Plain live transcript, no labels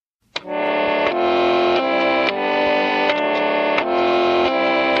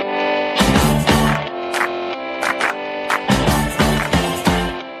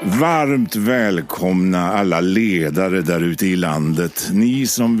Varmt välkomna alla ledare där ute i landet, ni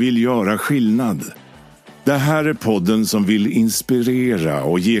som vill göra skillnad. Det här är podden som vill inspirera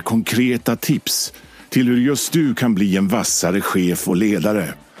och ge konkreta tips till hur just du kan bli en vassare chef och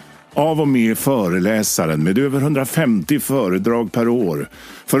ledare. Av och med föreläsaren med över 150 föredrag per år.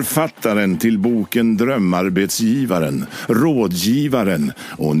 Författaren till boken Drömarbetsgivaren, rådgivaren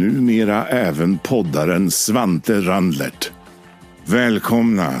och numera även poddaren Svante Randlert.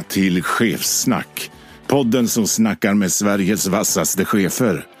 Välkomna till Chefssnack, podden som snackar med Sveriges vassaste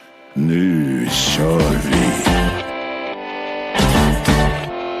chefer. Nu kör vi!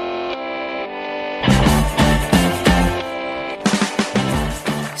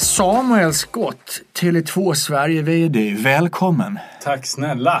 Samuel Skott, Tele2 Sverige VD, välkommen. Tack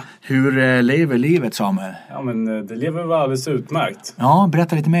snälla. Hur lever livet, Samuel? Ja, men det lever väl alldeles utmärkt. Ja,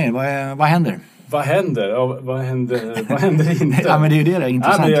 berätta lite mer. Vad händer? Vad händer? Ja, vad händer inte? Ja, men det är ju det är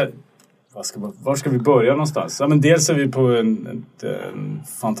intressant. Ja, var ska vi börja någonstans? Ja, men dels är vi på en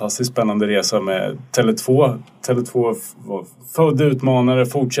fantastiskt spännande resa med Tele2. Tele2 var född utmanare,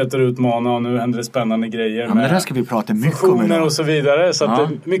 fortsätter utmana och nu händer det spännande grejer. Ja, men det där ska vi prata mycket om idag. Och så vidare. Så att det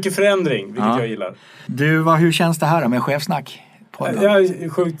är mycket förändring, vilket jag gillar. Du, hur känns det här med Chefssnack? Ja,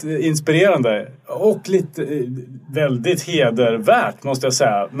 sjukt inspirerande och lite väldigt hedervärt måste jag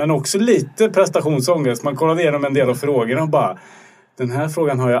säga. Men också lite prestationsångest. Man kollade igenom en del av frågorna och bara... Den här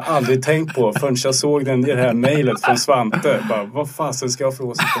frågan har jag aldrig tänkt på förrän jag såg den i det här mejlet från Svante. Bara, vad fasen ska jag få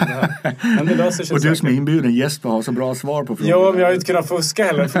åsikt om det här? Men det löser sig. Och du som är inbjuden gäst har så bra svar på frågan. Ja, men jag har inte kunnat fuska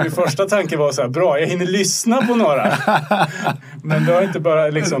heller. För min första tanke var så här, bra, jag hinner lyssna på några. Men du har inte bara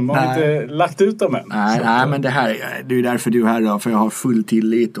liksom, inte lagt ut dem än. Nej, men det är ju därför du är här då, för jag har full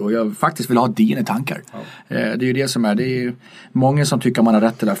tillit och jag faktiskt vill ha dina tankar. Ja. Det är ju det som är, det är ju många som tycker man har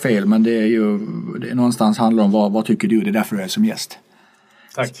rätt eller fel, men det är ju någonstans handlar om vad tycker du, det är därför du är som gäst.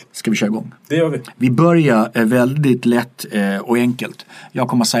 Tack. Ska vi köra igång? Det gör vi. Vi börjar väldigt lätt och enkelt. Jag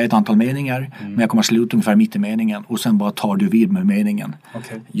kommer att säga ett antal meningar, men jag kommer att sluta ungefär mitt i meningen och sen bara tar du vid med meningen.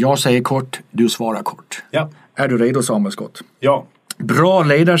 Okay. Jag säger kort, du svarar kort. Ja. Är du redo, Samuel Skott? Ja. Bra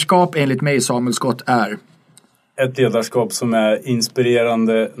ledarskap enligt mig, Samuel Skott, är? Ett ledarskap som är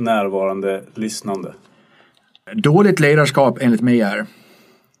inspirerande, närvarande, lyssnande. Dåligt ledarskap enligt mig är?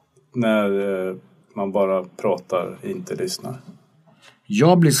 När man bara pratar, inte lyssnar.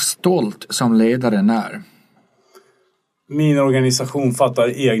 Jag blir stolt som ledare när? Min organisation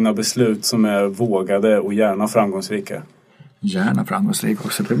fattar egna beslut som är vågade och gärna framgångsrika. Gärna framgångsrika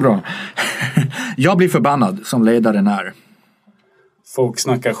också, det är bra. Jag blir förbannad som ledare när? Folk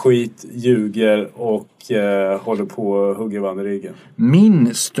snackar skit, ljuger och håller på att hugga varandra i ryggen.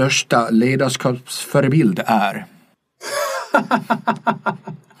 Min största ledarskapsförebild är?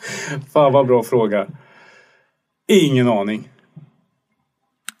 Fan vad bra fråga. Ingen aning.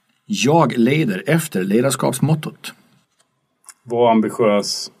 Jag leder efter ledarskapsmottot. Var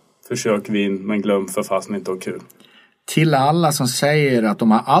ambitiös, försök vinn, men glöm för fasen inte och kul. Till alla som säger att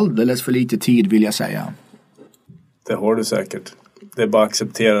de har alldeles för lite tid vill jag säga. Det har du säkert. Det är bara att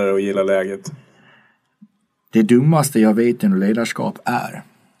acceptera det och gilla läget. Det dummaste jag vet inom ledarskap är?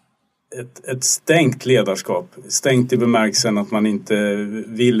 Ett stängt ledarskap. Stängt i bemärkelsen att man inte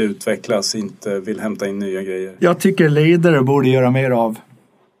vill utvecklas, inte vill hämta in nya grejer. Jag tycker ledare borde göra mer av?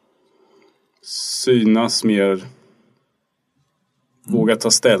 Synas mer. Våga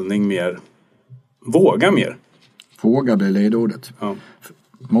ta ställning mer. Våga mer. Våga blir ledordet. Ja.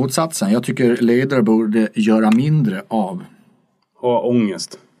 Motsatsen, jag tycker ledare borde göra mindre av? Ha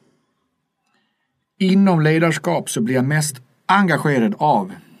ångest. Inom ledarskap så blir jag mest engagerad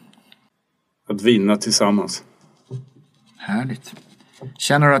av? Att vinna tillsammans. Härligt.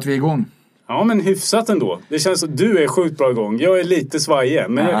 Känner du att vi är igång? Ja, men hyfsat ändå. Det känns som du är sjukt bra igång. Jag är lite svajig,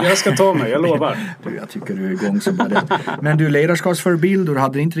 men jag ska ta mig, jag lovar. Jag tycker du är igång som bara det. Men du, ledarskapsförebild, du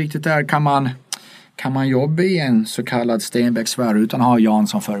hade inte riktigt där. Kan man jobba i en så kallad Stenbeck-sfär utan att ha Jan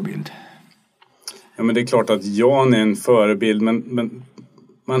som förebild? Ja, men det är klart att Jan är en förebild, men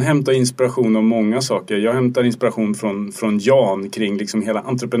man hämtar inspiration av många saker. Jag hämtar inspiration från Jan kring liksom hela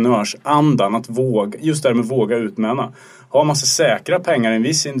entreprenörsandan. Att våga, just det här med våga utmana. Har man så säkra pengar i en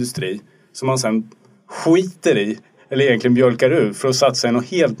viss industri som man sen skiter i eller egentligen mjölkar ur för att satsa i något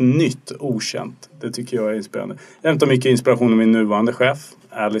helt nytt, okänt. Det tycker jag är inspirerande. Jag hämtar mycket inspiration av min nuvarande chef,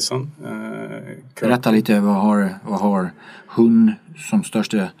 Allison. Berätta lite, vad har hon som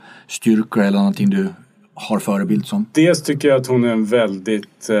största styrka eller någonting du har förebild som? Dels tycker jag att hon är en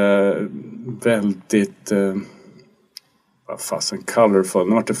väldigt colorful,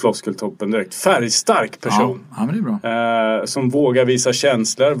 nu vart det floskeltoppen direkt. Färgstark person. Ja, men det är bra. Som vågar visa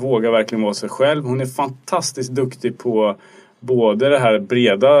känslor, vågar verkligen vara sig själv. Hon är fantastiskt duktig på både det här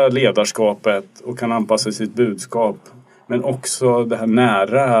breda ledarskapet och kan anpassa sitt budskap. Men också det här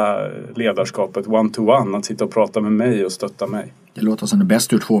nära ledarskapet, one-to-one, att sitta och prata med mig och stötta mig. Det låter som det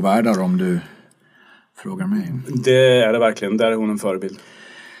bästa ur två världar om du frågar mig. Det är det verkligen, där är hon en förebild.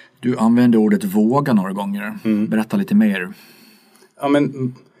 Du använde ordet våga några gånger. Berätta lite mer. Ja,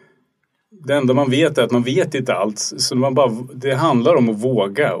 men det enda man vet är att man vet inte allt. Så det handlar om att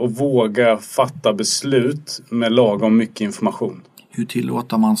våga fatta beslut med lagom mycket information. Hur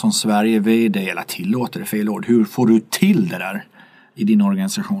tillåter man som Sverige-VD, eller tillåter det fel ord, hur får du till det där i din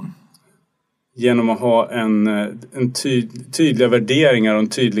organisation? Genom att ha tydliga värderingar och en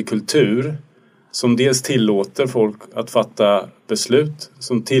tydlig kultur som dels tillåter folk att fatta beslut,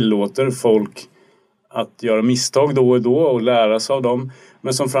 som tillåter folk att göra misstag då och då och lära sig av dem,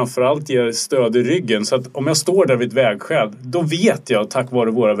 men som framförallt ger stöd i ryggen. Så att om jag står där vid ett vägskäl, då vet jag tack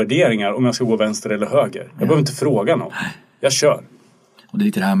vare våra värderingar om jag ska gå vänster eller höger. Jag behöver inte fråga någon. Jag kör. Och det är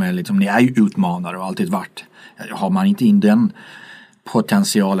lite det här med, liksom, ni är ju utmanare och alltid varit. Har man inte in den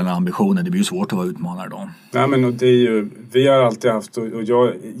potentialen och ambitionen, det blir ju svårt att vara utmanare då. Nej, men det är ju, vi har alltid haft, och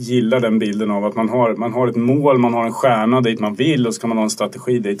jag gillar den bilden av att man har ett mål, man har en stjärna dit man vill och så kan man ha en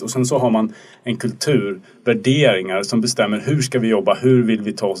strategi dit. Och sen så har man en kultur, värderingar som bestämmer hur ska vi jobba, hur vill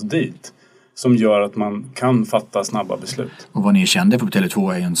vi ta oss dit. Som gör att man kan fatta snabba beslut. Och vad ni är kända för på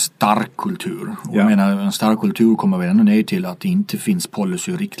Tele2 är en stark kultur. Och jag menar, en stark kultur kommer väl ändå ner till att det inte finns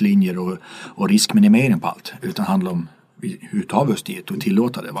policy och riktlinjer och riskminimering på allt. Utan handlar om hur tar vi oss dit och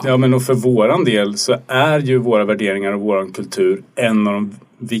tillåta det, va? Ja, men och för våran del så är ju våra värderingar och våran kultur en av de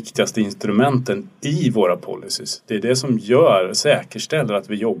viktigaste instrumenten i våra policies. Det är det som säkerställer att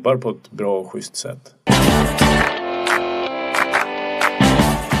vi jobbar på ett bra och schysst sätt.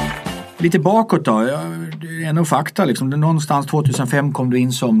 Lite bakåt då, det är nog fakta liksom. Någonstans 2005 kom du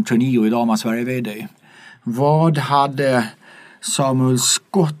in som trainee och idag är man Sverige-VD. Vad hade Samuel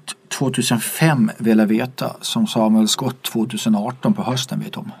Skott 2005 velat veta som Samuel Skott 2018 på hösten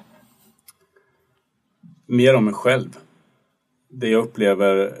vet om? Mer om mig själv. Det jag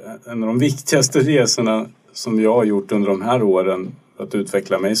upplever, en av de viktigaste resorna som jag har gjort under de här åren att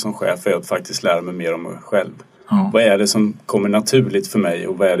utveckla mig som chef är att faktiskt lära mig mer om mig själv. Ja. Vad är det som kommer naturligt för mig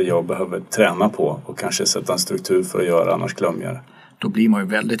och vad är det jag behöver träna på och kanske sätta en struktur för att göra, annars glömmer jag det. Då blir man ju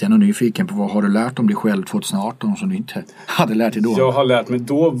väldigt ändå nyfiken på vad har du lärt om dig själv 2018 som du inte hade lärt dig då? Jag har lärt mig,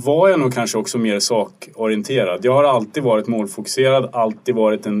 då var jag nog kanske också mer sakorienterad. Jag har alltid varit målfokuserad, alltid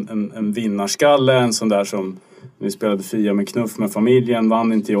varit en vinnarskalle, en sån där som vi spelade Fia med knuff med familjen,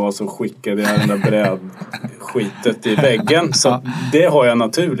 vann inte jag så skickade jag den där brädskitet i väggen. Så det har jag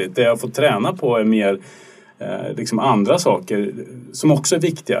naturligt. Det jag får träna på är mer liksom andra saker som också är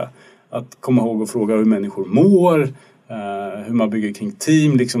viktiga. Att komma ihåg och fråga hur människor mår, hur man bygger kring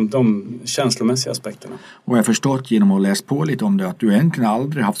team, liksom de känslomässiga aspekterna. Och jag har förstått genom att läsa på lite om det att du egentligen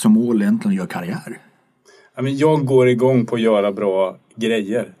aldrig haft som mål egentligen att göra karriär. Jag går igång på att göra bra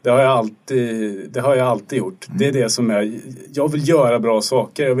grejer. Det har jag alltid gjort. Det är det som jag vill göra bra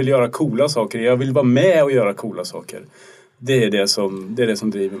saker, jag vill göra coola saker, jag vill vara med och göra coola saker. Det är det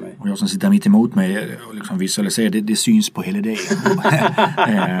som driver mig. Och jag som sitter mitt emot mig och liksom visualiserar, det syns på hela dig.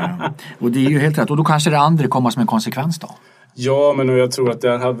 Och det är ju helt rätt. Och då kanske det andra kommer som en konsekvens då? Ja, men jag tror att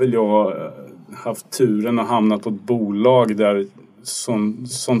där hade väl jag haft turen att hamna på ett bolag där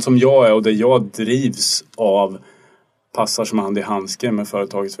sånt som jag är och där jag drivs av passar som hand i handske med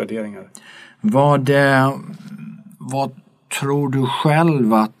företagets värderingar. Vad tror du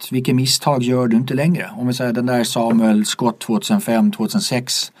själv att, vilka misstag gör du inte längre? Om vi säger den där Samuel Skott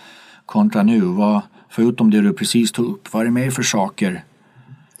 2005-2006 kontra nu, förutom det du precis tog upp, vad är det mer för saker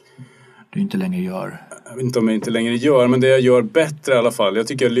du inte längre gör? Jag vet inte om jag inte längre gör, men det jag gör bättre i alla fall. Jag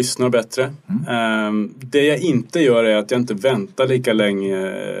tycker jag lyssnar bättre. Det jag inte gör är att jag inte väntar lika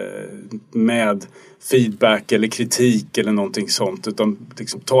länge med feedback eller kritik eller någonting sånt, utan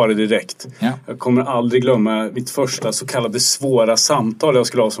liksom tar det direkt. Ja. Jag kommer aldrig glömma mitt första så kallade svåra samtal jag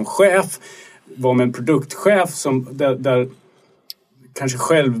skulle ha som chef. Var med en produktchef där kanske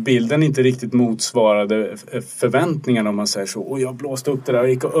självbilden inte riktigt motsvarade förväntningarna, om man säger så. Och jag blåste upp det där och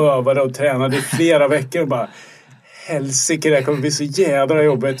gick och övade och tränade i flera veckor och bara helsike, det kommer bli så jädra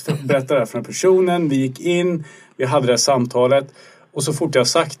jobbigt att berätta det här för den här personen. Vi gick in, vi hade det här samtalet och så fort jag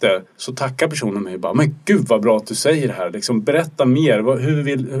sagt det så tackar personen mig bara, men gud vad bra att du säger det här. Liksom, berätta mer,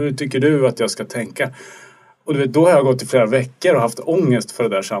 hur tycker du att jag ska tänka? Och du vet, då har jag gått i flera veckor och haft ångest för det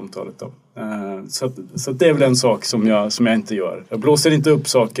där samtalet då. Så det är väl en sak som jag inte gör. Jag blåser inte upp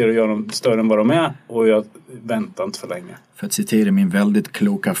saker och gör dem större än vad de är, och jag väntar inte för länge. För att citera min väldigt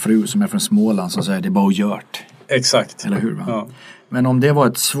kloka fru som är från Småland som säger det är bara gjort. Exakt. Eller hur, va? Ja. Men om det var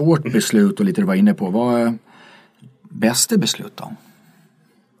ett svårt beslut och lite du var inne på, Bästa beslut då?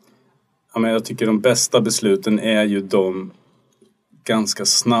 Ja, men jag tycker de bästa besluten är ju de ganska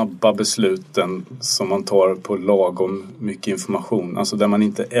snabba besluten som man tar på lagom mycket information. Alltså där man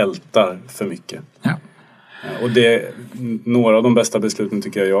inte ältar för mycket. Ja. Och några av de bästa besluten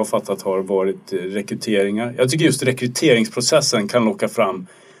tycker jag har fattat har varit rekryteringar. Jag tycker just rekryteringsprocessen kan locka fram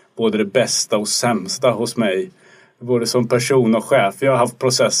både det bästa och sämsta hos mig. Både som person och chef. Jag har haft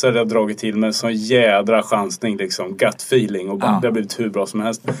processer där jag har dragit till med sån jädra chansning liksom. Gut feeling. Och det har blivit hur bra som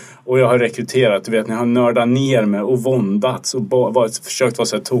helst. Och jag har rekryterat. Du vet, när jag har nördat ner mig och våndats. Och försökt vara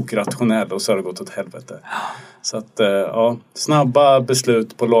så här tokrationell. Och så har det gått åt helvete. Så att, snabba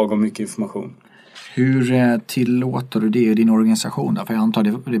beslut på lagom mycket information. Hur tillåter du det i din organisation då? För jag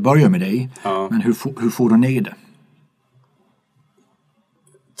antar det börjar med dig. Ja. Men hur får du ner det?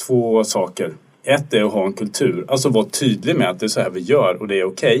 2 saker. Ett är att ha en kultur. Alltså vara tydlig med att det är så här vi gör och det är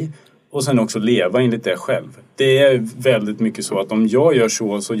okej. Och sen också leva enligt det själv. Det är väldigt mycket så att om jag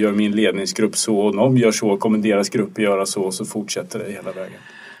gör så gör min ledningsgrupp så. Och om de gör så kommer deras grupp göra så fortsätter det hela vägen.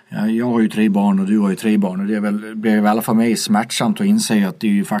 Ja, jag har ju 3 barn och du har ju 3 barn. Och det blir väl i alla fall mig smärtsamt att inse att det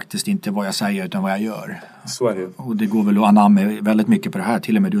är ju faktiskt inte vad jag säger utan vad jag gör. Så är det. Och det går väl att anamma väldigt mycket på det här.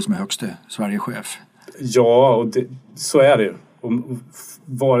 Till och med du som är högste Sverigechef. Ja, och så är det ju. Och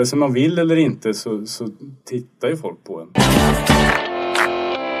vare sig man vill eller inte så tittar ju folk på en.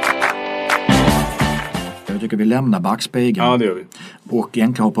 Jag tycker vi lämnar backspegeln. Ja, det gör vi. Och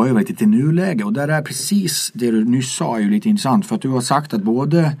egentligen hoppar över till nuläge. Och där är precis det du nyss sa är ju lite intressant. För att du har sagt att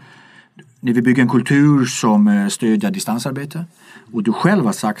både när vi bygger en kultur som stödjer distansarbete. Och du själv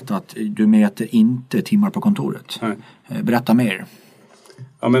har sagt att du mäter inte timmar på kontoret. Nej. Berätta mer.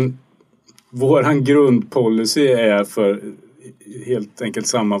 Ja, men våran grundpolicy är för helt enkelt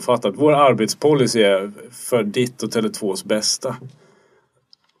sammanfattat. Vår arbetspolicy är för ditt och Tele2s bästa.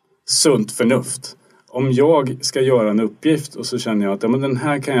 Sunt förnuft. Om jag ska göra en uppgift och så känner jag att men den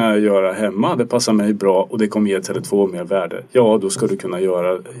här kan jag göra hemma. Det passar mig bra och det kommer ge Tele2 mer värde. Ja, då ska du kunna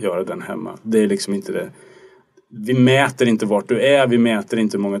göra den hemma. Det är liksom inte det. Vi mäter inte vart du är. Vi mäter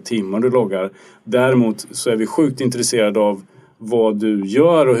inte hur många timmar du loggar. Däremot så är vi sjukt intresserade av vad du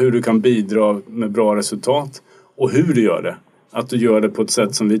gör och hur du kan bidra med bra resultat. Och hur du gör det. Att du gör det på ett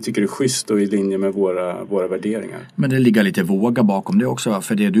sätt som vi tycker är schysst och i linje med våra värderingar. Men det ligger lite våga bakom det också.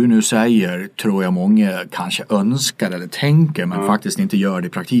 För det du nu säger tror jag många kanske önskar eller tänker men faktiskt inte gör det i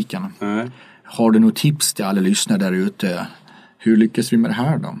praktiken. Nej. Har du något tips till alla lyssnare där ute? Hur lyckas vi med det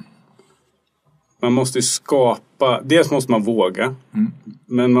här då? Man måste skapa, dels måste man våga.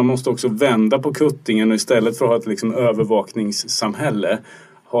 Men man måste också vända på kuttingen och istället för att ha ett liksom övervakningssamhälle.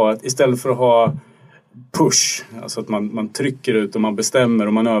 Istället för att ha push, alltså att man trycker ut och man bestämmer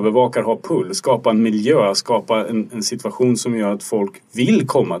och man övervakar, ha pull, skapa en miljö, skapa en situation som gör att folk vill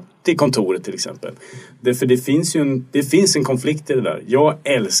komma till kontoret till exempel. För det finns en konflikt i det där. Jag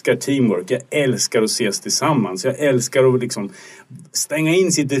älskar teamwork, jag älskar att ses tillsammans, jag älskar att liksom stänga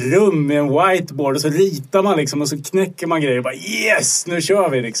in sitt rum med en whiteboard och så ritar man liksom och så knäcker man grejer och bara yes, nu kör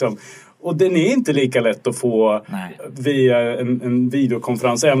vi liksom. Och den är inte lika lätt att få via en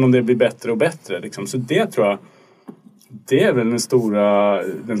videokonferens, även om det blir bättre och bättre. Liksom. Så det tror jag, det är väl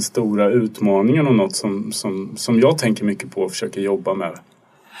den stora utmaningen och något som jag tänker mycket på och försöker jobba med.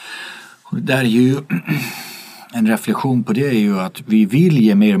 Och det där är ju en reflektion på det är ju att vi vill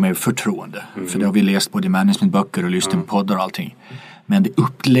ge mer och mer förtroende. För det har vi läst både i managementböcker och lyssnat på poddar och allting. Men det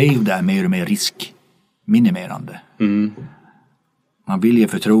upplevda är mer och mer riskminimerande. Man vill ge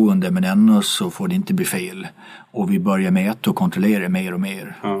förtroende men ännu så får det inte bli fel. Och vi börjar mäta och kontrollera mer och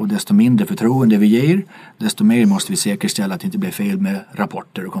mer. Och desto mindre förtroende vi ger, desto mer måste vi säkerställa att det inte blir fel med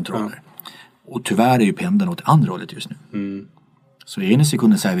rapporter och kontroller. Och tyvärr är ju pendeln åt andra hållet just nu. Så i ena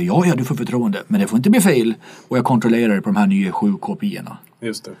sekunden säger vi ja du får förtroende men det får inte bli fel. Och jag kontrollerar det på de här nya 7 KPI:erna.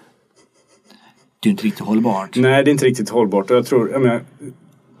 Just det. Det är inte riktigt hållbart. Nej, det är inte riktigt hållbart. Och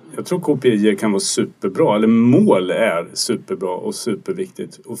jag tror KPI:er kan vara superbra. Eller mål är superbra och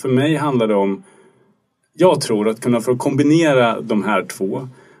superviktigt. Och för mig handlar det om, jag tror att för att kombinera de här 2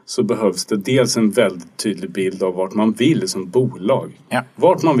 så behövs det dels en väldigt tydlig bild av vart man vill som bolag. Ja.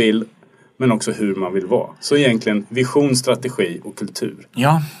 Vart man vill men också hur man vill vara. Så egentligen vision, strategi och kultur.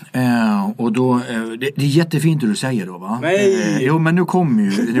 Ja, och då, det är jättefint det du säger då va? Nej! Jo men nu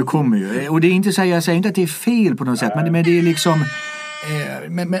kommer ju. Och det är inte jag säger inte att det är fel på något sätt men det är liksom...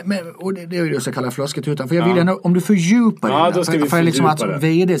 och det är ju det så kallade flosketutan. För jag vill ändå, om du fördjupar det. Då ska vi för liksom att det.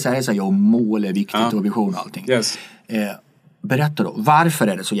 vd säger så här, mål är viktigt och vision och allting. Yes. Berätta då, varför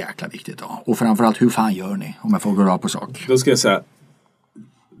är det så jäkla viktigt då? Och framförallt, hur fan gör ni? Om jag får gå rakt på sak. Då ska jag säga,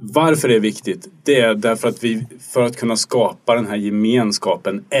 Varför det är viktigt? Det är därför att för att kunna skapa den här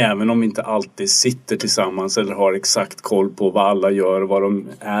gemenskapen, även om vi inte alltid sitter tillsammans eller har exakt koll på vad alla gör, vad de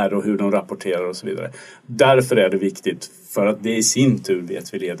är och hur de rapporterar och så vidare. Därför är det viktigt, för att det i sin tur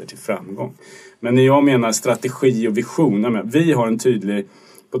vet vi leder till framgång. Men när jag menar strategi och vision, vi har en tydlig...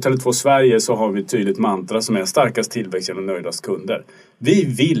 På Tele2 Sverige så har vi ett tydligt mantra som är starkast tillväxt genom nöjdast kunder. Vi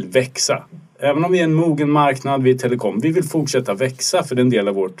vill växa. Även om vi är en mogen marknad, vi är telekom. Vi vill fortsätta växa, för den del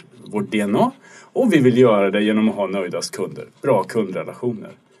av vårt DNA. Och vi vill göra det genom att ha nöjdast kunder. Bra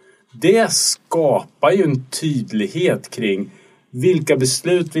kundrelationer. Det skapar ju en tydlighet kring vilka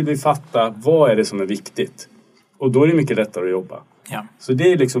beslut vill vi fatta. Vad är det som är viktigt? Och då är det mycket lättare att jobba. Ja. Så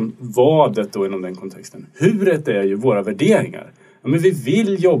det är liksom vadet då inom den kontexten. Huret är ju våra värderingar. Ja, men vi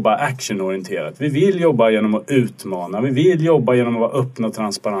vill jobba actionorienterat. Vi vill jobba genom att utmana. Vi vill jobba genom att vara öppna,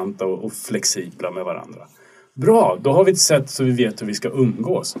 transparenta och flexibla med varandra. Bra, då har vi ett sätt så vi vet hur vi ska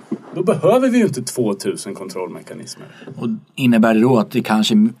umgås. Då behöver vi ju inte 2000 kontrollmekanismer. Och innebär det då att det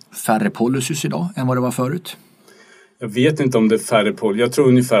kanske är färre policies idag än vad det var förut? Jag vet inte om det är färre policy. Jag tror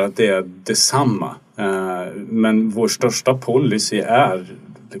ungefär att det är detsamma. Men vår största policy är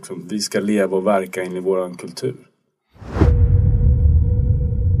liksom, vi ska leva och verka in i vår kultur.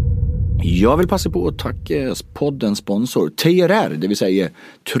 Jag vill passa på att tacka poddens sponsor TRR, det vill säga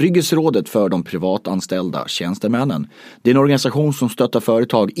Trygghetsrådet för de privatanställda tjänstemännen. Det är en organisation som stöttar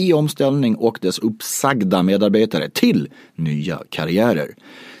företag i omställning och dess uppsagda medarbetare till nya karriärer.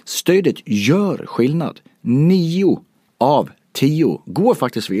 Stödet gör skillnad. 9 av 10 går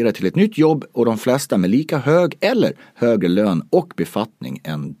faktiskt vidare till ett nytt jobb, och de flesta med lika hög eller högre lön och befattning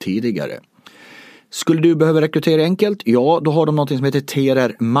än tidigare. Skulle du behöva rekrytera enkelt? Ja, då har de något som heter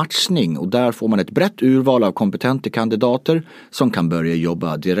TRR matchning, och där får man ett brett urval av kompetenta kandidater som kan börja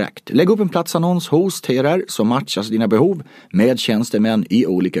jobba direkt. Lägg upp en platsannons hos TRR som matchas dina behov med tjänstemän i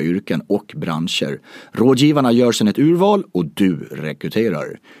olika yrken och branscher. Rådgivarna gör sedan ett urval och du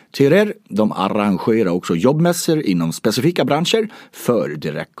rekryterar. TRR, de arrangerar också jobbmässor inom specifika branscher för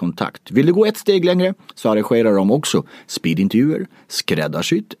direktkontakt. Vill du gå ett steg längre så arrangerar de också speedintervjuer,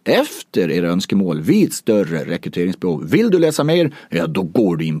 skräddarsytt efter era önskemål vid större rekryteringsbehov. Vill du läsa mer? Ja, då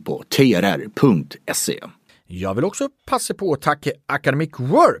går du in på trr.se. Jag vill också passa på att tacka Academic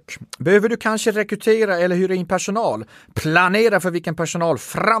Work. Behöver du kanske rekrytera eller hyra in personal? Planera för vilken personal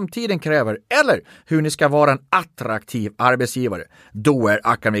framtiden kräver eller hur ni ska vara en attraktiv arbetsgivare. Då är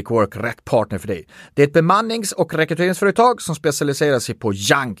Academic Work rätt partner för dig. Det är ett bemannings- och rekryteringsföretag som specialiserar sig på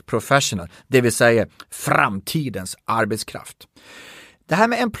young professional, det vill säga framtidens arbetskraft. Det här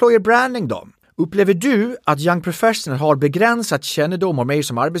med employer branding då. Upplever du att young professional har begränsat kännedom om mig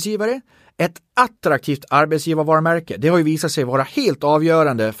som arbetsgivare? Ett attraktivt arbetsgivarvarumärke, det har ju visat sig vara helt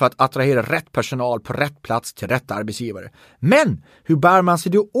avgörande för att attrahera rätt personal på rätt plats till rätt arbetsgivare. Men hur bär man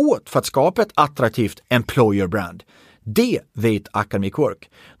sig då åt för att skapa ett attraktivt employer brand? Det vet Academic Work.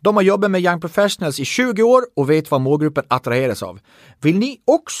 De har jobbat med young professionals i 20 år och vet vad målgruppen attraheras av. Vill ni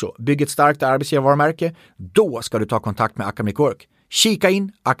också bygga ett starkt arbetsgivarvarumärke? Då ska du ta kontakt med Academic Work. Kika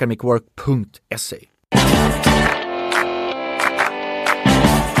in academicwork.se.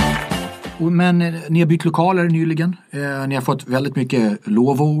 Men ni har bytt lokaler nyligen. Ni har fått väldigt mycket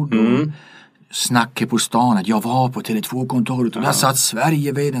lovord och snack på stan att jag var på Tele2-kontoret och där satt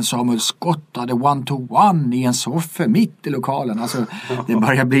Sverigeveden Samuel Skott hade one-to-one i en soffa mitt i lokalen. Alltså, det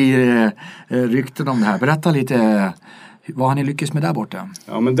börjar bli rykten om det här. Berätta lite, vad har ni lyckats med där borta?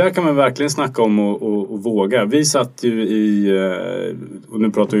 Ja, men där kan man verkligen snacka om och våga. Vi satt ju och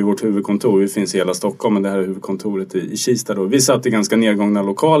nu pratar vi vårt huvudkontor, vi finns i hela Stockholm, men det här är huvudkontoret i Kista då. Vi satt i ganska nedgångna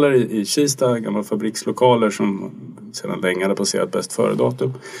lokaler i Kista, gamla fabrikslokaler som sedan länge hade passerat bäst före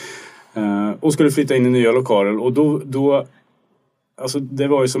datum. Och skulle flytta in i nya lokaler, och då alltså det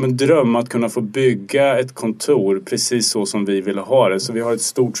var ju som en dröm att kunna få bygga ett kontor precis så som vi ville ha det. Så vi har ett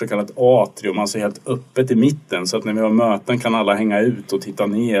stort så kallat atrium, alltså helt öppet i mitten, så att när vi har möten kan alla hänga ut och titta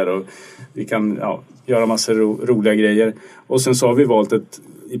ner och vi kan göra massor roliga grejer. Och sen så har vi valt ett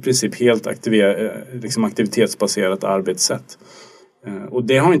i princip helt aktivitetsbaserat arbetssätt. Och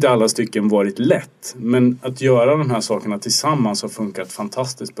det har inte alla stycken varit lätt, men att göra de här sakerna tillsammans har funkat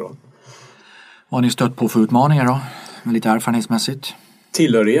fantastiskt bra. Vad har ni stött på för utmaningar då? Med lite erfarenhetsmässigt.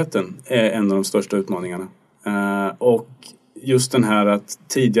 Tillhörigheten är en av de största utmaningarna. Och just den här att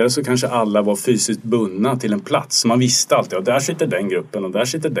tidigare så kanske alla var fysiskt bundna till en plats. Så man visste alltid att där sitter den gruppen och där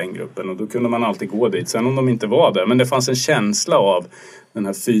sitter den gruppen. Och då kunde man alltid gå dit. Sen om de inte var där. Men det fanns en känsla av den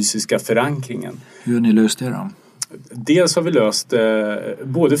här fysiska förankringen. Hur har ni löst det då? Dels har vi löst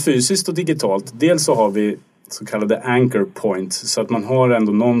både fysiskt och digitalt. Dels så har vi så kallade anchor points, så att man har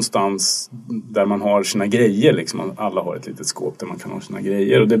ändå någonstans där man har sina grejer liksom. Alla har ett litet skåp där man kan ha sina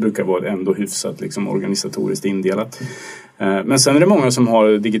grejer, och det brukar vara ändå hyfsat liksom organisatoriskt indelat. Men sen är det många som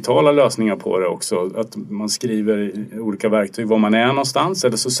har digitala lösningar på det också, att man skriver i olika verktyg var man är någonstans,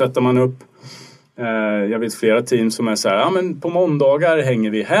 eller så sätter man upp, jag vet flera team som är så här, ja men på måndagar hänger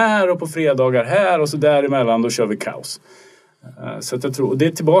vi här och på fredagar här, och så däremellan då kör vi kaos. Så att jag tror, och det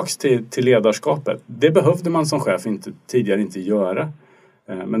är tillbaks till ledarskapet. Det behövde man som chef tidigare inte göra.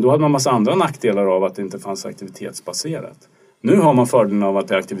 Men då hade man massa andra nackdelar av att det inte fanns aktivitetsbaserat. Nu har man fördelen av att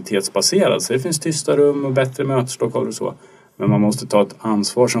det är aktivitetsbaserat, så det finns tysta rum och bättre möteslokaler och så. Men man måste ta ett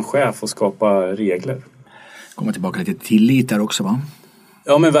ansvar som chef och skapa regler. Kommer tillbaka lite till tillit där också, va?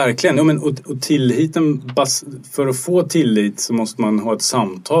 Ja men verkligen. Ja, men, och tilliten, för att få tillit så måste man ha ett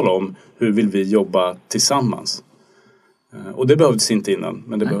samtal om hur vill vi jobba tillsammans. Och det behövdes inte innan,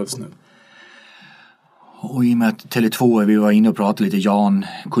 men det behövs nu. Och i och med att Tele2, vi var inne och pratade lite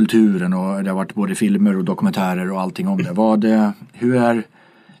Jan-kulturen, och det har varit både filmer och dokumentärer och allting om det. Hur är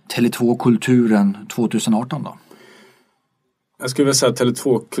Tele2-kulturen 2018 då? Jag skulle vilja säga att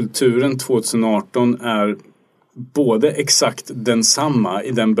Tele2-kulturen 2018 är både exakt densamma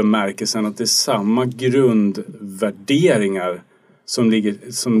i den bemärkelsen att det är samma grundvärderingar som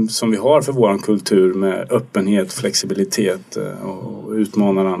vi har för vår kultur, med öppenhet, flexibilitet och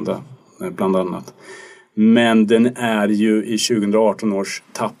utmanar andra bland annat. Men den är ju i 2018 års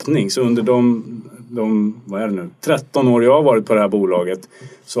tappning, så under de vad är det nu, 13 år jag har varit på det här bolaget,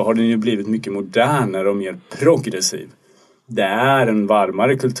 så har den ju blivit mycket modernare och mer progressiv. Det är en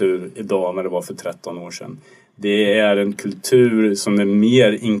varmare kultur idag än vad det var för 13 år sedan. Det är en kultur som är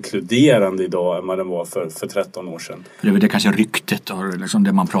mer inkluderande idag än vad den var för 13 år sedan. Det är väl det kanske ryktet och liksom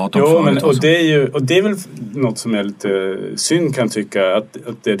det man pratar om förut. Men, och det är väl något som jag lite synd kan tycka, att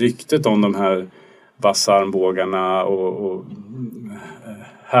det ryktet om de här vassa armbågarna och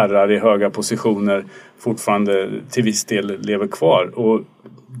herrar i höga positioner fortfarande till viss del lever kvar. Och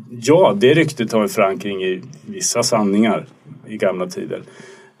ja, det ryktet har en förankring i vissa sanningar i gamla tider,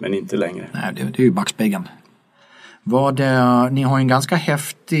 men inte längre. Nej, det är ju backspegeln. Ni har en ganska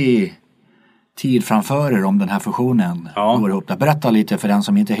häftig tid framför er om den här fusionen. Ja. Berätta lite för den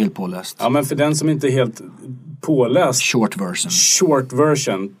som inte är helt påläst. Ja, men för den som inte är helt påläst. Short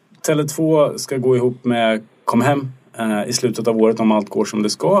version. Tele2 ska gå ihop med Comhem i slutet av året om allt går som det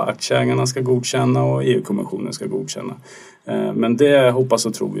ska. Aktieägarna ska godkänna och EU-kommissionen ska godkänna. Men det hoppas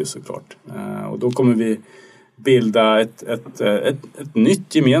och tror vi såklart. Och då kommer vi bilda ett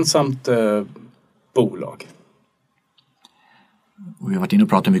nytt gemensamt bolag. Och vi har varit inne och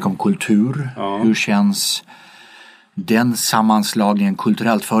pratat mycket om kultur. Ja. Hur känns den sammanslagningen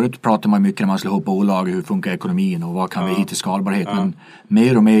kulturellt? Förut pratade man mycket när man slår ihop bolag, hur funkar ekonomin och vad kan vi hitta skalbarhet. Ja. Men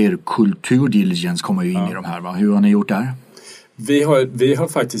mer och mer kulturdiligence kommer ju in i de här. Va? Hur har ni gjort där? Vi har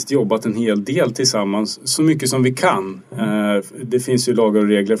faktiskt jobbat en hel del tillsammans, så mycket som vi kan. Det finns ju lagar och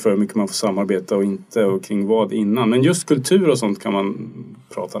regler för hur mycket man får samarbeta och inte, och kring vad innan. Men just kultur och sånt kan man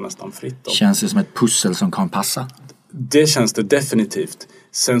prata nästan fritt om. Känns det som ett pussel som kan passa? Det känns det definitivt.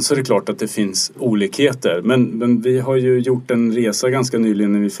 Sen så är det klart att det finns olikheter. Men vi har ju gjort en resa ganska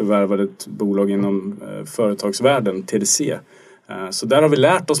nyligen när vi förvärvade ett bolag inom företagsvärlden, TDC. Så där har vi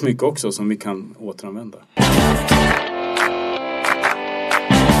lärt oss mycket också som vi kan återanvända.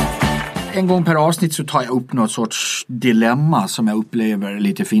 En gång per avsnitt så tar jag upp något sorts dilemma som jag upplever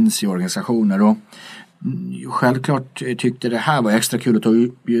lite finns i organisationer. Och självklart tyckte det här var extra kul att ta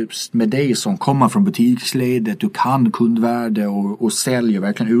upp just med dig som kommer från butiksledet. Du kan kundvärde och säljer,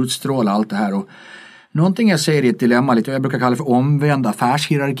 verkligen utstrålar allt det här. Och någonting jag ser i ett dilemma lite, jag brukar kalla det för omvänd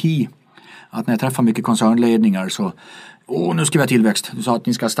affärshierarki. Att när jag träffar mycket koncernledningar så, nu ska vi ha tillväxt. Du sa att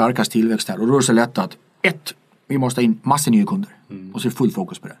ni ska ha starkast tillväxt här. Och då är det så lätt att 1. Vi måste ha in massor nya kunder. Och så är det full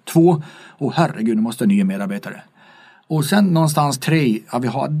fokus på det. 2. Herregud, nu måste ha nya medarbetare. Och sen någonstans 3. Ja, vi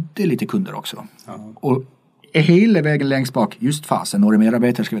har det lite kunder också. Ja. Och hela vägen längst bak, just fasen, några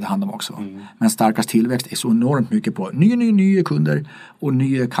medarbetare ska vi ta hand om också. Men starkast tillväxt är så enormt mycket på nya kunder och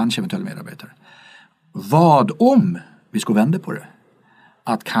nya kanske eventuella medarbetare. Vad om vi ska vända på det?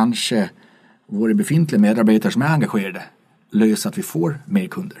 Att kanske våra befintliga medarbetare som är engagerade löser att vi får mer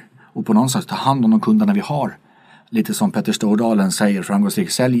kunder. Och på någonstans ta hand om de kunderna vi har. Lite som Petter Stordalen säger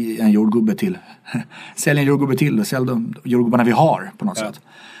framgångsrikt, sälj en jordgubbe till och sälj de jordgubbarna vi har på något sätt.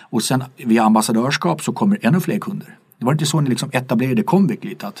 Och sen via ambassadörskap så kommer ännu fler kunder. Det var inte så ni liksom etablerade Comviq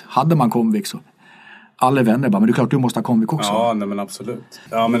lite, att hade man Comviq så alla vänner bara, men det är klart du måste ha Comviq också. Ja, nej, men absolut.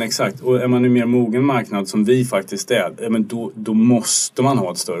 Ja, men exakt. Och är man en mer mogen marknad som vi faktiskt är, men då måste man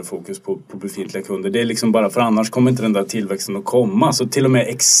ha ett större fokus på befintliga kunder. Det är liksom bara, för annars kommer inte den där tillväxten att komma. Så till och med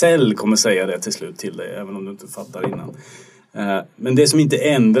Excel kommer säga det till slut till dig, även om du inte fattar innan. Men det som inte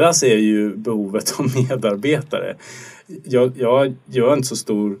ändras är ju behovet av medarbetare. Jag gör inte så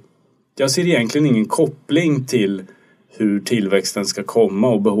stor... Jag ser egentligen ingen koppling till hur tillväxten ska komma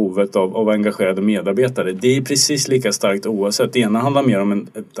och behovet av engagerade medarbetare. Det är precis lika starkt oavsett. Det ena handlar mer om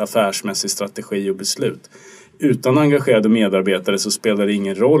ett affärsmässig strategi och beslut. Utan engagerade medarbetare så spelar det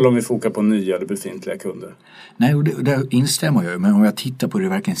ingen roll om vi fokar på nya eller befintliga kunder. Nej, och det instämmer jag. Men om jag tittar på hur det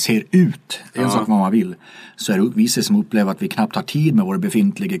verkligen ser ut, en sak vad man vill, så är det vissa som upplever att vi knappt har tid med våra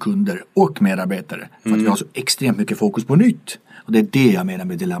befintliga kunder och medarbetare. För att vi har så extremt mycket fokus på nytt. Och det är det jag menar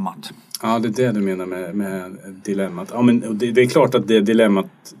med dilemmat. Ja, det är det du menar med dilemmat. Ja, men det är klart att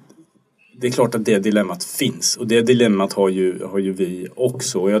det dilemmat finns. Och det dilemmat har ju vi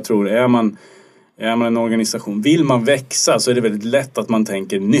också. Och jag tror, är man en organisation, vill man växa så är det väldigt lätt att man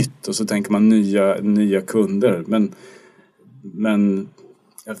tänker nytt. Och så tänker man nya kunder. Men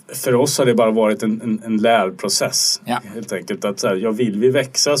för oss har det bara varit en lärprocess. Ja. Helt enkelt att så här, vill vi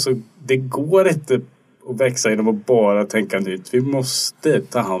växa så det går inte och växa genom att bara tänka nytt. Vi måste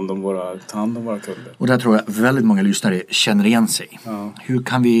ta hand om våra kunder. Och där tror jag väldigt många lyssnare känner igen sig. Ja. Hur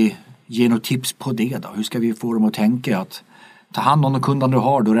kan vi ge något tips på det då? Hur ska vi få dem att tänka att ta hand om de kunderna du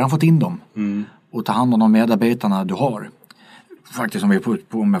har, du har redan fått in dem. Och ta hand om de medarbetarna du har. Faktiskt om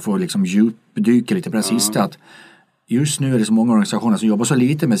jag får liksom djupdyka lite på det sista, att just nu är det så många organisationer som jobbar så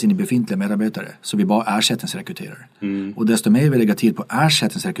lite med sina befintliga medarbetare så vi bara ersättningsrekryterar. Och desto mer vi lägger tid på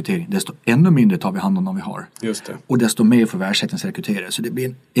ersättningsrekrytering, desto ännu mindre tar vi hand om de vi har. Just det. Och desto mer får vi ersättningsrekrytera. Så det blir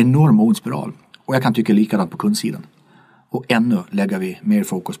en enorm ond spiral. Och jag kan tycka likadant på kundsidan. Och ännu lägger vi mer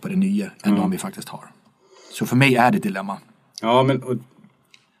fokus på det nya än de vi faktiskt har. Så för mig är det ett dilemma. Ja, men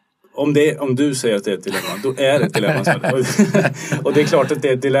om du säger att det är ett dilemma, då är det ett dilemma. Och det är klart att det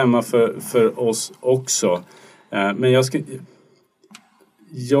är ett dilemma för oss också. Men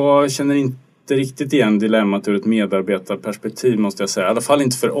jag känner inte riktigt igen dilemmat ur ett medarbetarperspektiv, måste jag säga. I alla fall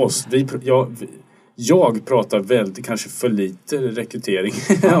inte för oss. Jag pratar väldigt, kanske för lite rekrytering,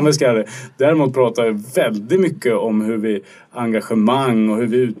 om jag ska göra det. Däremot pratar jag väldigt mycket om hur vi engagemang och hur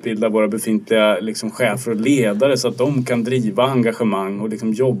vi utbildar våra befintliga liksom, chefer och ledare så att de kan driva engagemang och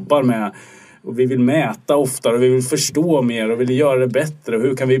liksom, jobbar med. Och vi vill mäta oftare och vi vill förstå mer och vill göra det bättre. Och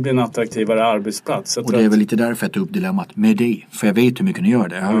hur kan vi bli en attraktivare arbetsplats? Och det är väl lite därför jag tog upp dilemmat med dig. För jag vet hur mycket ni gör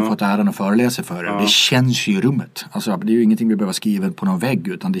det. Jag har ju fått äran att föreläsa för er. Det känns ju i rummet. Alltså, det är ju ingenting vi behöver skriva på någon vägg,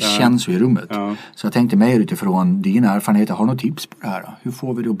 utan det känns ju i rummet. Så jag tänkte mer utifrån dina erfarenheter. Har du något tips på det här? Hur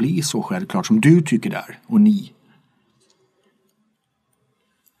får vi det att bli så självklart som du tycker det är och ni?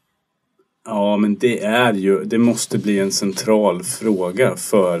 Ja, men det måste bli en central fråga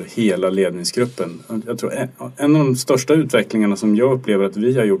för hela ledningsgruppen. Jag tror en av de största utvecklingarna som jag upplever att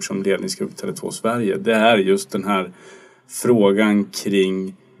vi har gjort som ledningsgrupp Tele2 Sverige, det är just den här frågan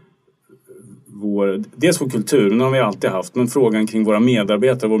kring dels vår kultur, den har vi alltid haft, men frågan kring våra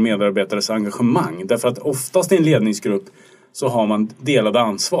medarbetare, vår medarbetares engagemang. Därför att oftast i en ledningsgrupp så har man delade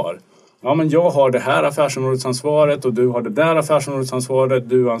ansvar. Ja, men jag har det här affärsområdesansvaret och du har det där affärsområdesansvaret.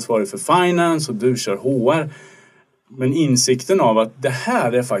 Du är ansvarig för finance och du kör HR. Men insikten av att det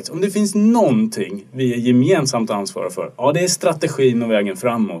här är faktiskt, om det finns någonting vi är gemensamt ansvariga för. Ja, det är strategin och vägen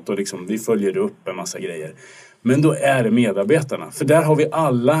framåt och liksom, vi följer upp en massa grejer. Men då är det medarbetarna. För där har vi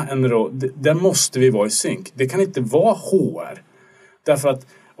alla en roll. Där måste vi vara i synk. Det kan inte vara HR. Därför att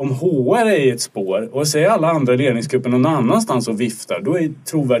om HR är i ett spår och säger alla andra ledningsgrupper någon annanstans och viftar, då är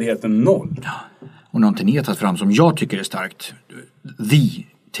trovärdigheten noll. Ja. Och någonting ni har tagit fram som jag tycker är starkt. The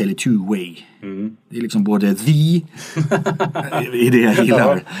Tele2 way. Det är liksom både the i det jag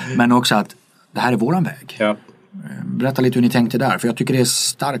gillar, men också att det här är våran väg. Ja. Berätta lite hur ni tänkte där, för jag tycker det är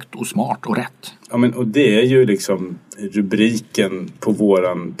starkt och smart och rätt. Ja, men och det är ju liksom rubriken på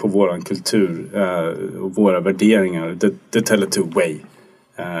våran kultur och våra värderingar. The Tele2 way.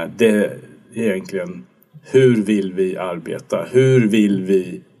 Det är egentligen hur vill vi arbeta? Hur vill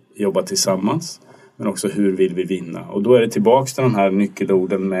vi jobba tillsammans? Men också hur vill vi vinna? Och då är det tillbaka till de här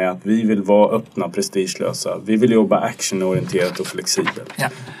nyckelorden med att vi vill vara öppna, prestigelösa. Vi vill jobba actionorienterat och flexibelt. Ja.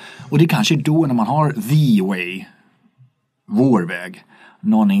 Och det är kanske då när man har the way, vår väg,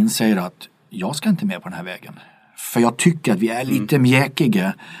 någon inser att jag ska inte med på den här vägen. För jag tycker att vi är lite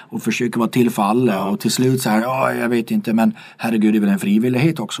mjäkiga och försöker vara till för alla och till slut så här, jag vet inte, men herregud, det är väl en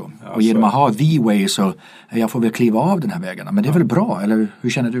frivillighet också. Och genom att ha the way så jag får väl kliva av den här vägen. Men det är väl bra, eller hur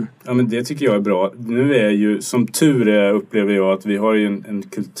känner du? Ja, men det tycker jag är bra. Nu är ju, som tur är, upplever jag att vi har ju en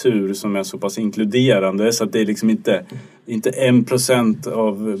kultur som är så pass inkluderande så att det är liksom inte 1%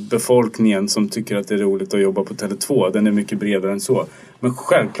 av befolkningen som tycker att det är roligt att jobba på Tele2. Den är mycket bredare än så. Men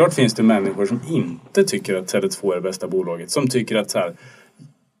självklart finns det människor som inte tycker att Tele2 är det bästa bolaget. Som tycker att så här,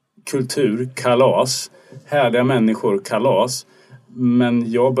 kultur, kalas, härliga människor, kalas.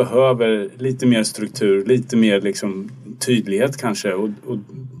 Men jag behöver lite mer struktur, lite mer liksom tydlighet kanske. Och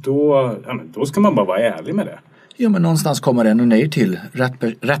då ska man bara vara ärlig med det. Ja, men någonstans kommer det ändå ner till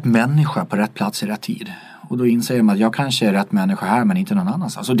rätt människa på rätt plats i rätt tid. Och då inser man att jag kanske är rätt människa här men inte någon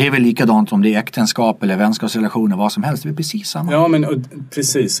annanstans. Och det är väl likadant om det är äktenskap eller vänskapsrelationer, vad som helst. Det är precis samma. Ja, men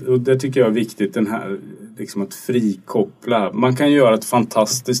precis. Och det tycker jag är viktigt, den här liksom att frikoppla. Man kan göra ett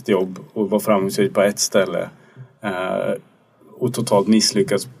fantastiskt jobb och vara framgångsrik på ett ställe och totalt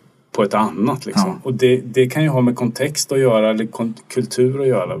misslyckas på ett annat. Liksom. Ja. Och det kan ju ha med kontext att göra eller kultur att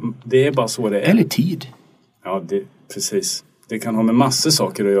göra. Det är bara så det är. Eller tid. Ja, precis. Det kan ha med massor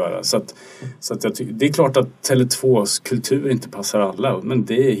saker att göra. Så att jag tycker, det är klart att Tele2s kultur inte passar alla, men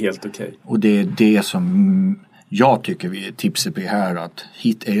det är helt okej. Och det är det som jag tycker vi tipsar på här, att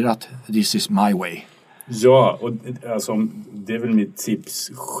hit erat, this is my way. Ja, och alltså, det är väl mitt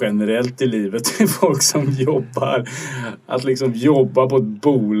tips generellt i livet till folk som jobbar. Att liksom jobba på ett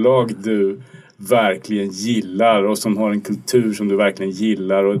bolag du verkligen gillar och som har en kultur som du verkligen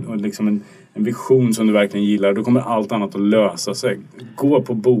gillar och liksom en vision som du verkligen gillar, då kommer allt annat att lösa sig. Gå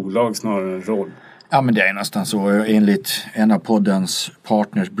på bolag snarare än roll. Ja, men det är nästan så. Enligt en av poddens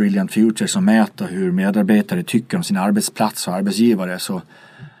partners, Brilliant Future, som mäter hur medarbetare tycker om sin arbetsplats och arbetsgivare, så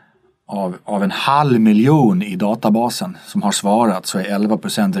av 500 000 i databasen som har svarat så är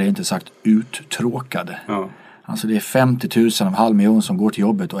 11% rent ut sagt uttråkade. Ja. Alltså det är 50 000 av 500 000 som går till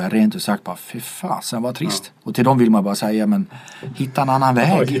jobbet och är rent ut sagt bara, fy fasen vad trist. Ja. Och till dem vill man bara säga, men hitta en annan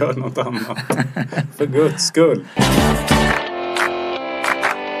väg. Ja, gör något annat. För Guds skull.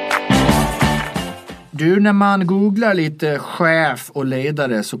 Du, när man googlar lite chef och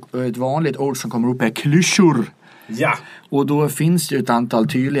ledare så ett vanligt ord som kommer upp är klyschor. Ja. Och då finns det ett antal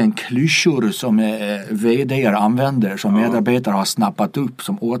tydligen klyschor som vd använder, som medarbetare har snappat upp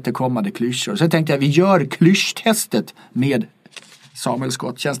som återkommande klyschor. Så jag tänkte att vi gör klysch-testet med Samuel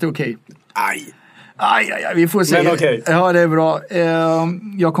Skott. Känns det okej? Aj, vi får se. Men okej. Ja, det är bra.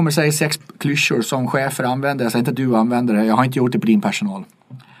 Jag kommer säga 6 klyschor som chefer använder. Jag säger inte att du använder det. Jag har inte gjort det på din personal.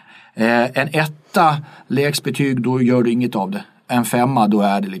 En 1 lägst betyg, då gör du inget av det. En 5, då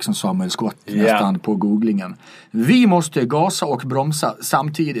är det liksom Samuel Skott nästan på googlingen. Vi måste gasa och bromsa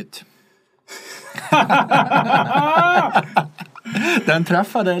samtidigt. Den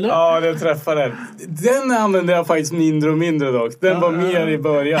träffade, eller? Ja, den träffade. Den använde jag faktiskt mindre och mindre dock. Den var mer i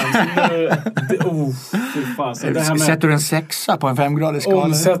början. Sätter du en 6 på en 5-gradig skala?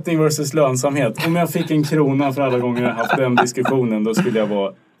 Omsättning versus lönsamhet. Om jag fick en krona för alla gånger jag haft den diskussionen, då skulle jag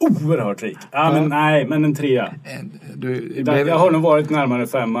vara oerhört rik. Men en 3. Jag har nog varit närmare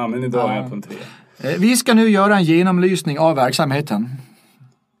 5, men idag är jag på en 3. Vi ska nu göra en genomlysning av verksamheten.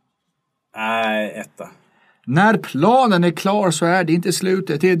 1. När planen är klar så är det inte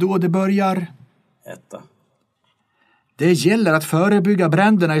slutet, det är då det börjar. 1. Det gäller att förebygga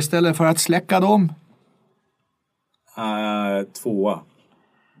bränderna istället för att släcka dem. 2.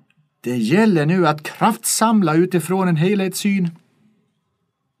 Det gäller nu att kraftsamla utifrån en helhetssyn.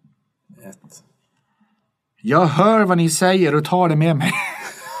 1. Jag hör vad ni säger och tar det med mig.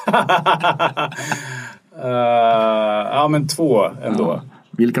 Men 2 ändå. Ja.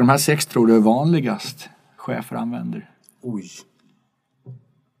 Vilka av de här 6 tror du är vanligast chefer använder? Oj.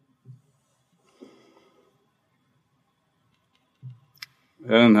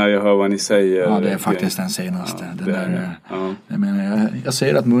 Den här, jag hör vad ni säger. Ja, det är faktiskt den senaste. Jag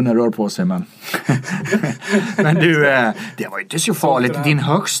ser att munnen rör på sig, men men du, det var inte så farligt. Din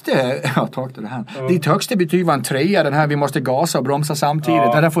högsta, ditt högsta betyg var en 3. Den här, vi måste gasa och bromsa samtidigt.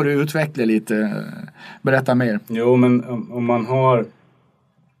 Ja. Där får du utveckla lite. Berätta mer. Jo, men om man har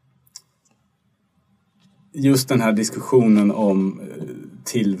just den här diskussionen om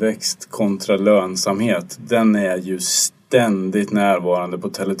tillväxt kontra lönsamhet, den är ju ständigt närvarande på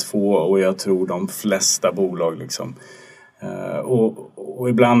Tele2 och jag tror de flesta bolag liksom. Och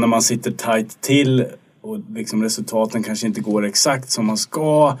ibland när man sitter tajt till och liksom resultaten kanske inte går exakt som man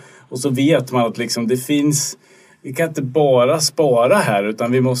ska, och så vet man att liksom det finns, vi kan inte bara spara här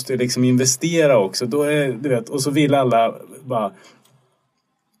utan vi måste liksom investera också. Då är, du vet, och så vill alla bara,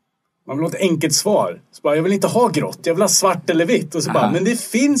 Man vill ha ett enkelt svar. Så bara, jag vill inte ha grått, jag vill ha svart eller vitt. Och så bara, men det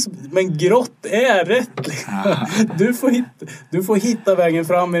finns, men grått är rätt. Du får hitta vägen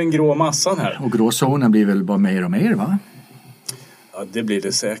fram med den grå massan här. Och gråzonen blir väl bara mer och mer, va? Ja, det blir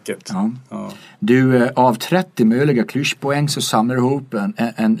det säkert. Ja. Du, av 30 möjliga klyschpoäng så samlar du ihop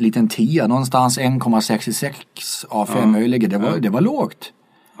en liten 10, någonstans 1,66 av 5 möjliga. Det var lågt.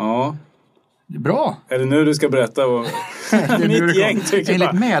 Ja. Bra. Är det nu du ska berätta vad mitt gäng tycker?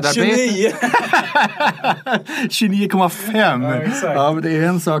 Enligt medarbetare 29,5. Ja, men det är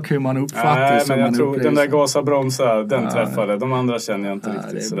en sak hur man uppfattar. Nej, men jag tror den där gasa bromsar, den träffade. De andra känner jag inte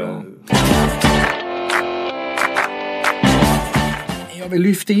riktigt sådär. Jag vill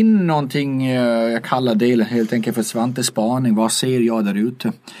lyfta in någonting, jag kallar delen helt enkelt för Svante spaning. Vad ser jag där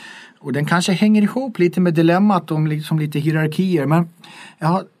ute? Och den kanske hänger ihop lite med dilemmat om liksom lite hierarkier, men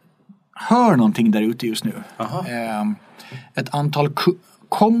jag hör någonting där ute just nu. Ett antal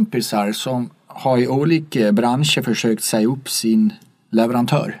kompisar som har i olika branscher försökt säga upp sin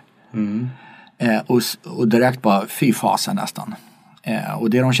leverantör. Och direkt bara fy fasen nästan. Och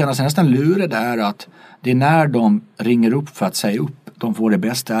det de känner sig nästan lurade är att det är när de ringer upp för att säga upp de får det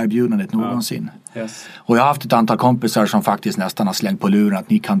bästa erbjudandet någonsin. Yes. Och jag har haft ett antal kompisar som faktiskt nästan har slängt på luren att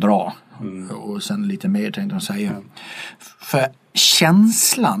ni kan dra. Och sen lite mer tänkte de säga. För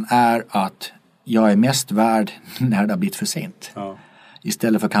känslan är att jag är mest värd när det har blivit för sent.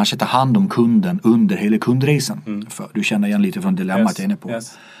 Istället för kanske ta hand om kunden under hela kundresan. För du känner igen lite från dilemmat jag är inne på.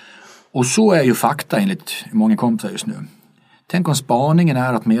 Yes. Och så är ju fakta enligt många kompisar just nu. Tänk om spaningen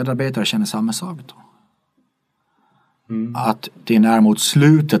är att medarbetare känner samma sak då. Att det är när mot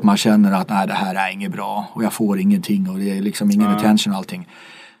slutet man känner att nej, det här är inget bra och jag får ingenting och det är liksom ingen attention och allting.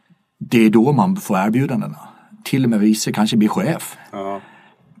 Det är då man får erbjudandena. Till och med vissa kanske blir chef.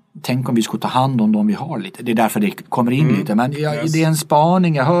 Tänk om vi skulle ta hand om dem vi har lite. Det är därför det kommer in lite. Men det är en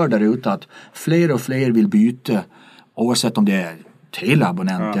spaning jag hör där ute att fler och fler vill byta oavsett om det är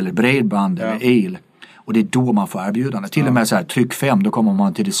teleabonnent eller bredband eller el. Och det är då man får erbjudande. Till och med så här, tryck 5, då kommer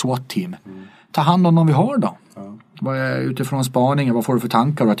man till det SWAT-team. Ta hand om dem vi har då. Vad är utifrån spaningen, vad får du för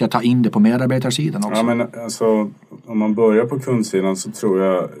tankar och att jag tar in det på medarbetarsidan också? Ja, men alltså, om man börjar på kundsidan så tror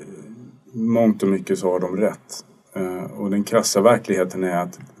jag mångt och mycket så har de rätt. Och den krassa verkligheten är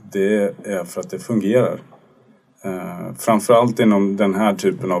att det är för att det fungerar. Framförallt inom den här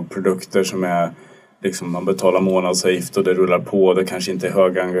typen av produkter som är liksom man betalar månadsavgift och det rullar på. Det kanske inte är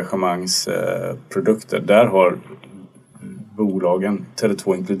höga engagemangsprodukter. Där har bolagen,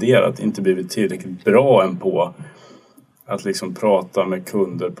 Tele2 inkluderat, inte blivit tillräckligt bra än på att liksom prata med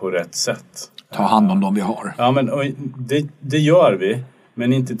kunder på rätt sätt. Ta hand om dem vi har. Ja, men det gör vi,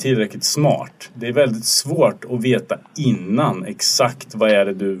 men inte tillräckligt smart. Det är väldigt svårt att veta innan exakt vad är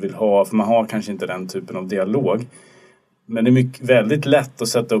det du vill ha. För man har kanske inte den typen av dialog. Men det är väldigt lätt att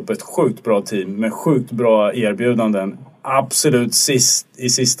sätta upp ett sjukt bra team med sjukt bra erbjudanden. Absolut i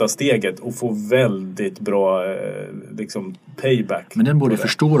sista steget och få väldigt bra liksom payback. Men den borde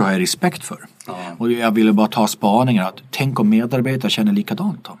förstå och ha respekt för. Och jag ville bara ta spaningen att tänk om medarbetare känner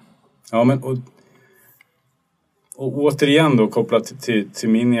likadant då. Ja, men och återigen då kopplat till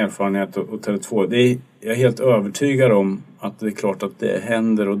min erfarenhet och Tele2. Jag är helt övertygad om att det är klart att det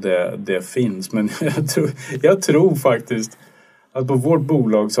händer och det finns. Men jag tror faktiskt att på vårt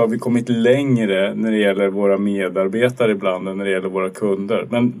bolag så har vi kommit längre när det gäller våra medarbetare ibland än när det gäller våra kunder.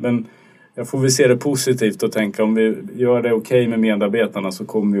 Men jag får väl se det positivt och tänka om vi gör det okej med medarbetarna så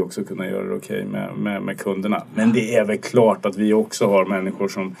kommer vi också kunna göra det okej med kunderna. Men det är väl klart att vi också har människor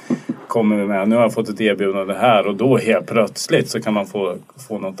som kommer med. Nu har jag fått ett erbjudande här och då helt plötsligt så kan man få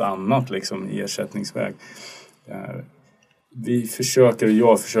något annat liksom i ersättningsväg.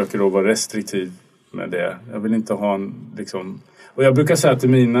 Jag försöker att vara restriktiv med det. Jag vill inte ha en liksom. Och jag brukar säga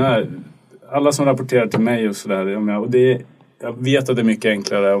till alla som rapporterar till mig och sådär, jag vet att det är mycket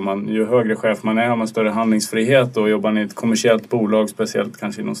enklare ju högre chef man är har man större handlingsfrihet och jobbar man i ett kommersiellt bolag, speciellt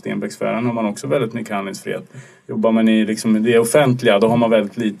kanske inom Stenbecksfären har man också väldigt mycket handlingsfrihet. Jobbar man i liksom det offentliga då har man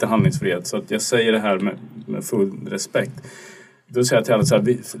väldigt lite handlingsfrihet, så att jag säger det här med full respekt. Då säger jag till alla så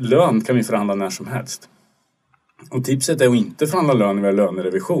här, lön kan vi förhandla när som helst. Och tipset är att inte förhandla lön när vi har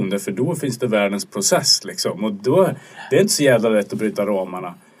lönerevision, för då finns det världens process liksom. Och då det är inte så jävla lätt att bryta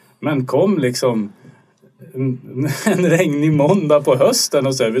ramarna. Men kom liksom en regnig måndag på hösten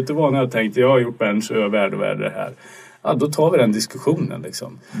och säger, vet du vad, när jag tänkte jag har gjort bench och jag är värd det här. Ja, då tar vi den diskussionen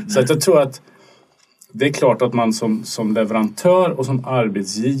liksom. Så att jag tror att det är klart att man som leverantör och som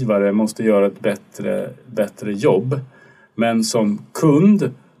arbetsgivare måste göra ett bättre jobb. Men som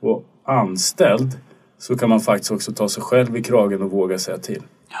kund och anställd så kan man faktiskt också ta sig själv i kragen och våga säga till.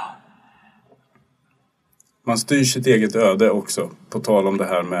 Man styr sitt eget öde också, på tal om det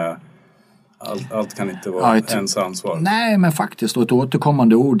här med Allt kan inte vara ens ansvar. Nej, men faktiskt. Och ett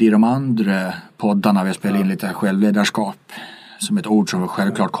återkommande ord i de andra poddarna vi spelar in lite självledarskap. Som ett ord som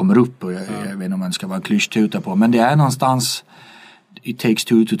självklart kommer upp. Och jag vet inte om man ska vara klyschtuta på. Men det är någonstans it takes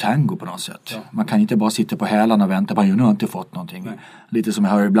two to tango på något sätt. Ja. Man kan inte bara sitta på hälarna och vänta på att jag nu har inte fått någonting. Nej. Lite som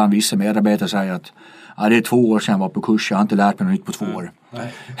jag hör ibland vissa medarbetare säga att det är 2 år sedan jag var på kurs. Jag har inte lärt mig något nytt på 2 år.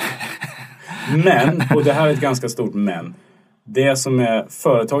 Nej. Men, och det här är ett ganska stort men. Det som är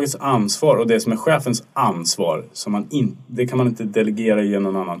företagets ansvar och det som är chefens ansvar, det kan man inte delegera i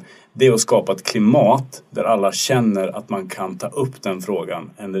någon annan. Det är att skapa ett klimat där alla känner att man kan ta upp den frågan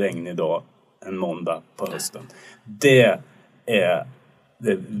en regnig dag, en måndag på hösten. Det är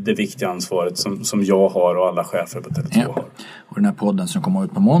det viktiga ansvaret som jag har och alla chefer på Tele2 har. Och den här podden som kommer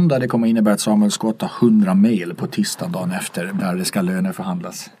ut på måndag, det kommer innebära att Samuel ska ta 100 mejl på tisdag dagen efter där det ska löner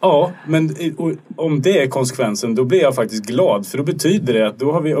förhandlas. Ja, men om det är konsekvensen, då blir jag faktiskt glad. För då betyder det att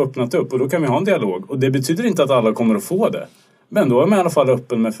då har vi öppnat upp och då kan vi ha en dialog. Och det betyder inte att alla kommer att få det. Men då är man i alla fall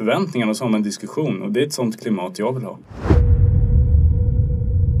öppen med förväntningar och så har man en diskussion. Och det är ett sånt klimat jag vill ha.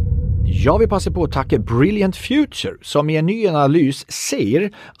 Jag vill passa på att tacka Brilliant Future som i en ny analys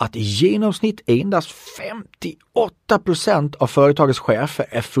ser att i genomsnitt endast 58% av företagets chefer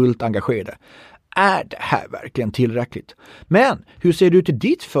är fullt engagerade. Är det här verkligen tillräckligt? Men hur ser det ut i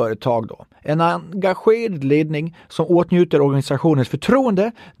ditt företag då? En engagerad ledning som åtnjuter organisationens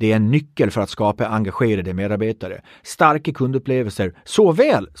förtroende, det är en nyckel för att skapa engagerade medarbetare, starka kundupplevelser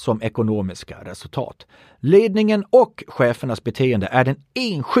såväl som ekonomiska resultat. Ledningen och chefernas beteende är den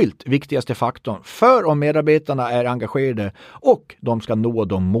enskilt viktigaste faktorn för om medarbetarna är engagerade och de ska nå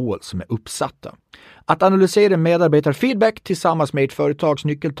de mål som är uppsatta. Att analysera medarbetarfeedback tillsammans med ett företags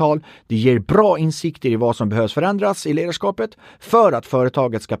nyckeltal, det ger bra insikter i vad som behövs förändras i ledarskapet för att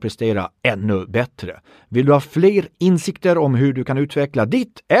företaget ska prestera ännu bättre. Vill du ha fler insikter om hur du kan utveckla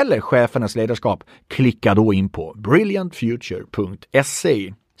ditt eller chefernas ledarskap, klicka då in på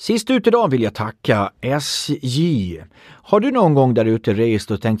brilliantfuture.se. Sist ut idag vill jag tacka SJ. Har du någon gång där ute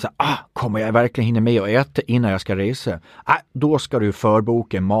rest och tänkt så kommer jag verkligen hinna med och äta innan jag ska resa? Då ska du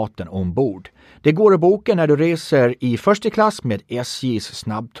förboka maten ombord. Det går att boka när du reser i första klass med SJs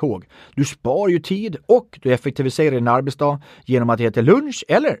snabbtåg. Du spar ju tid och du effektiviserar din arbetsdag genom att äta lunch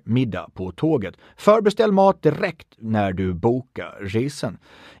eller middag på tåget. Förbeställ mat direkt när du bokar resan.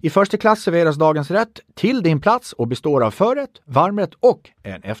 I första klass serveras dagens rätt till din plats och består av förrätt, varmrätt och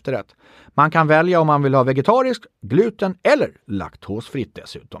en efterrätt. Man kan välja om man vill ha vegetarisk, gluten eller laktosfritt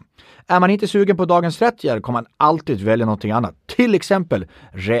dessutom. Är man inte sugen på dagens rätt kommer man alltid välja någonting annat. Till exempel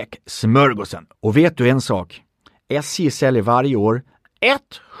räksmörgåsen. Och vet du en sak? SJ säljer varje år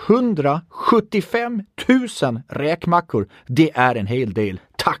 175 000 räkmackor. Det är en hel del.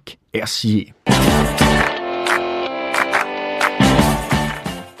 Tack SJ!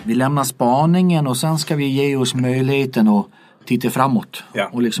 Vi lämnar spaningen och sen ska vi ge oss möjligheten att titta framåt. Ja.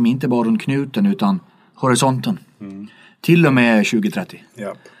 Och liksom inte bara runt knuten utan horisonten. Till och med 2030.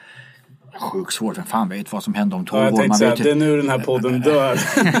 Ja. Sjukt svårt, vem fan vet vad som händer om 12 år. Jag tänkte säga att det är nu den här podden dör.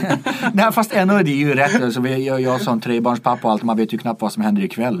 Nej, fast ändå är det ju rätt. Alltså, jag som trebarnspappa och allt, man vet ju knappt vad som händer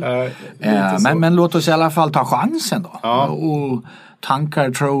ikväll. Men låt oss i alla fall ta chansen då. Ja. Och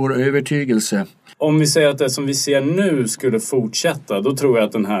tankar, tror, övertygelse. Om vi säger att det som vi ser nu skulle fortsätta, då tror jag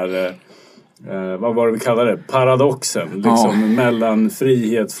att den här vad var det vi kallar det? Paradoxen liksom, mellan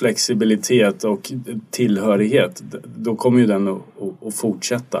frihet, flexibilitet och tillhörighet. Då kommer ju den att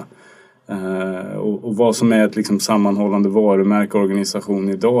fortsätta. Och vad som är ett liksom sammanhållande varumärkeorganisation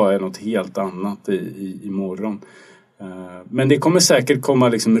idag är något helt annat i morgon. Men det kommer säkert komma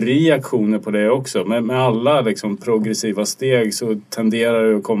liksom reaktioner på det också. Med alla liksom progressiva steg så tenderar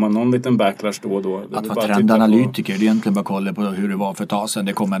det att komma någon liten backlash då och då. Att vara trendanalytiker, det är egentligen bara kolla på hur det var för ett tag sedan.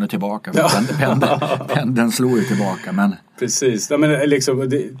 Det kommer ännu tillbaka. Ja. Pendeln slår ju tillbaka. Men... Precis. Ja, men liksom,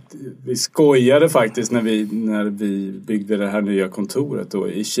 vi skojade faktiskt när vi byggde det här nya kontoret då,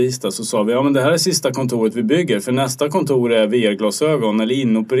 i Kista. Så sa vi, men det här är sista kontoret vi bygger. För nästa kontor är VR-glasögon eller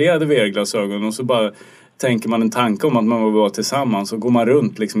inopererade VR-glasögon. Och så bara tänker man en tanke om att man vill vara tillsammans och går man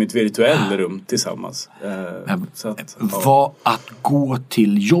runt liksom i ett virtuellt rum tillsammans. Att gå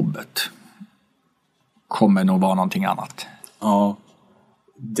till jobbet kommer nog vara någonting annat. Ja,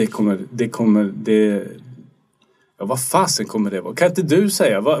 det kommer vad fasen kommer det vara? Kan inte du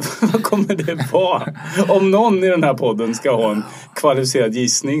säga, vad kommer det vara? Om någon i den här podden ska ha en kvalificerad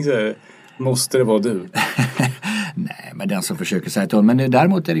gissning så måste det vara du. Nej, men den som försöker säga till. Men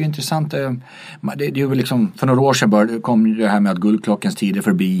däremot är det ju intressant. Det är ju liksom, för några år sedan kom det här med att guldklockens tid är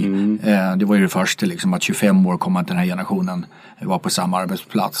förbi. Det var ju det första liksom, att 25 år kom att den här generationen var på samma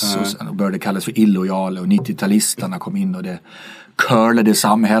arbetsplats. Och sen började det kallas för illojal och 90-talisterna kom in och det curlade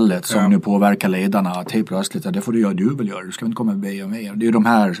samhället som nu påverkar ledarna. Att helt plötsligt, det får du göra, du vill göra. Du ska inte komma med be och mer. Det är ju de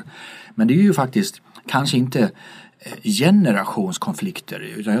här. Men det är ju faktiskt kanske inte generationskonflikter,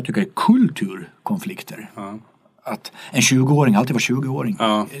 utan jag tycker det är kulturkonflikter. Ja. Att en 20-åring alltid var 20-åring.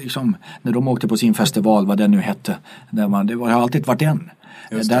 Ja. Liksom, när de åkte på sin festival, vad den nu hette, det har alltid varit den.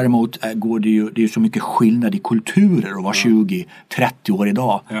 Däremot går det är så mycket skillnad i kulturer att vara 20-30 år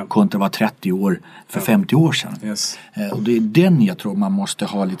idag kontra att vara 30 år för 50 år sedan. Yes. Och det är den jag tror man måste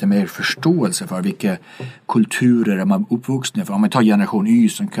ha lite mer förståelse för, vilka kulturer är man uppvuxna för. Om man tar generation Y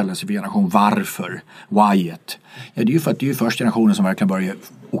som kallas för generation varför, whyet. Ja, det är ju för att det är första generationen som verkligen börjar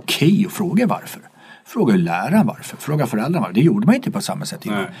okej att fråga varför. Fråga läraren varför, fråga föräldrarna varför. Det gjorde man inte på samma sätt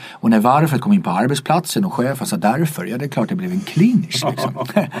innan. Och när varför kom in på arbetsplatsen och chefen sa därför, ja det är klart det blev en clinch liksom.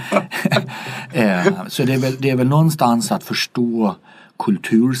 Så det är väl någonstans att förstå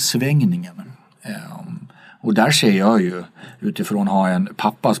kultursvängningen. Och där ser jag ju utifrån att ha en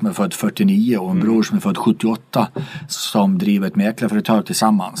pappa som är född 49 och en bror som är född 78 som driver ett mäklarföretag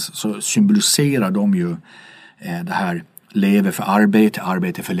tillsammans, så symboliserar de ju det här leve för arbete,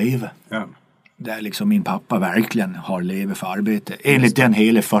 arbete för leve. Ja. Där liksom min pappa verkligen har lever för arbete. Enligt den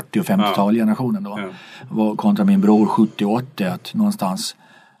hela 40- och 50-talgenerationen då. Ja. Kontra min bror 78 att någonstans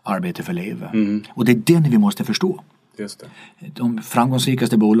arbete för leve. Och det är den vi måste förstå. Just det. De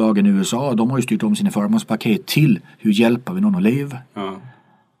framgångsrikaste bolagen i USA, de har ju styrt om sina förmånspaket till hur hjälper vi någon att leva. Ja.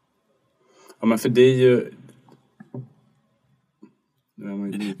 Ja, men för det är ju...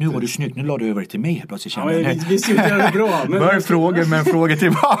 Nu var du snyggt, nu la du över till mig plötsligt. Ja, vi skulle göra det bra. Bör frågor men frågor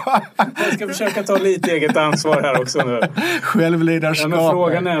tillbaka. Jag ska försöka ta lite eget ansvar här också nu. Självledarskap. Ja, men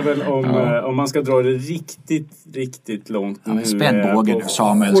frågan är väl om man ska dra det riktigt långt. Ja, spänn bågen nu,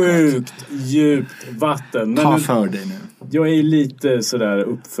 Samuel. Sjukt djupt vatten. Ta för dig nu. Jag är lite sådär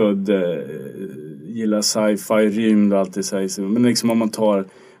uppfödd, gillar sci-fi, rymd och allt det sägs. Men liksom om man tar,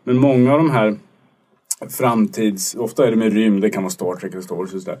 men många av de här ofta är det med rymd, det kan vara Star Trek eller Star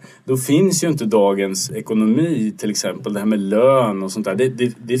Wars och sådär. Då finns ju inte dagens ekonomi till exempel, det här med lön och sånt där.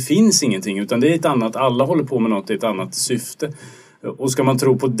 Det finns ingenting, utan det är ett annat, alla håller på med något, det är ett annat syfte. Och ska man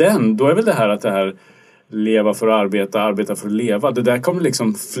tro på den, då är väl det här leva för att arbeta för att leva. Det där kommer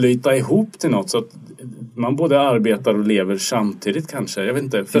liksom flyta ihop till något så att man både arbetar och lever samtidigt kanske. Jag vet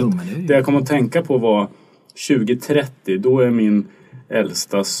inte, för det jag kommer att tänka på var 2030, då är min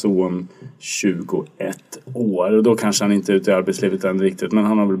äldsta son 21 år. Och då kanske han inte är ute i arbetslivet än riktigt. Men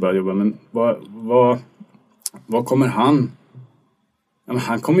han har väl börjat jobba. Men vad kommer han... Ja,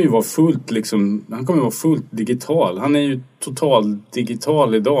 han kommer ju vara fullt liksom... Han kommer ju vara fullt digital. Han är ju total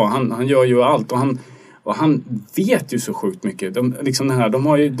digital idag. Han gör ju allt. Och han vet ju så sjukt mycket. De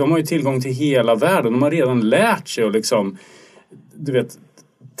har ju tillgång till hela världen. De har redan lärt sig och liksom... Du vet...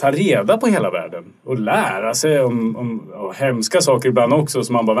 ta reda på hela världen och lära sig om hemska saker ibland också,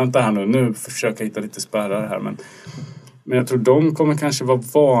 så man bara vänta här nu försöker jag hitta lite spärrar här, men jag tror de kommer kanske vara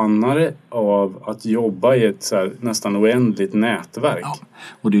vanare av att jobba i ett så här nästan oändligt nätverk. Ja,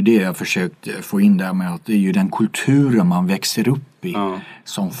 och det är det jag försökt få in där med, att det är ju den kulturen man växer upp i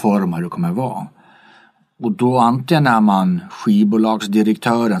som formar hur det kommer vara. Och då antingen är man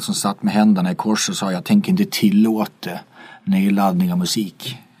skivbolagsdirektören som satt med händerna i kors och sa jag tänker inte tillåta nedladdning av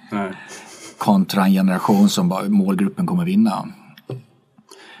musik. Nej. Kontra en generation som bara målgruppen kommer vinna.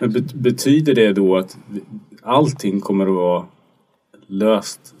 Men betyder det då att allting kommer att vara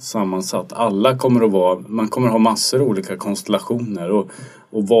löst sammansatt? Alla kommer att vara, man kommer att ha massor av olika konstellationer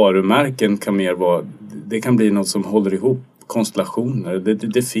och varumärken kan mer vara, det kan bli något som håller ihop konstellationer.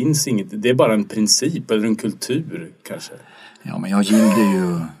 Det finns inget, det är bara en princip eller en kultur kanske. Ja, men jag gillade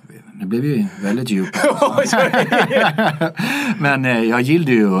ju, det blev ju väldigt djupt. Men jag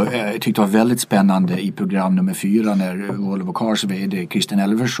gillade ju, tyckte det var väldigt spännande i program nummer 4 när Volvo Cars vd Christian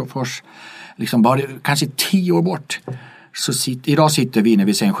Elversfors liksom bara kanske 10 år bort. Så idag sitter vi när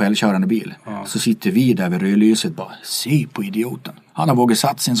vi ser en självkörande bil. Ja. Så sitter vi där vid rödlyset bara, se på idioten. Han har vågat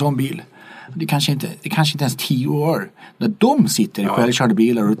satsa en sån bil. Det kanske inte ens 10 år. När de sitter i självkörande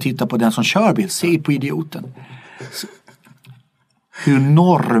bilar och tittar på den som kör bil, se på idioten. Så, hur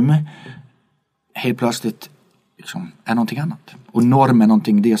norm helt plötsligt liksom är någonting annat. Och norm är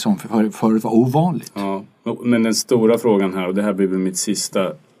någonting det som förut var ovanligt. Ja, men den stora frågan här, och det här blir mitt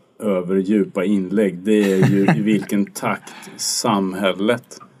sista överdjupa inlägg, det är ju i vilken takt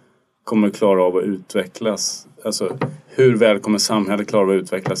samhället kommer klara av att utvecklas. Alltså hur väl kommer samhället klara av att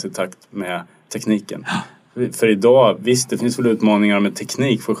utvecklas i takt med tekniken? För idag, visst det finns väl utmaningar med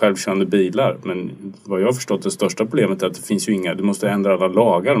teknik för självkörande bilar, men vad jag har förstått det största problemet är att det finns ju inga, du måste ändra alla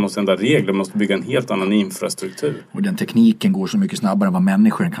lagar, du måste ändra regler, du måste bygga en helt annan infrastruktur. Och den tekniken går så mycket snabbare än vad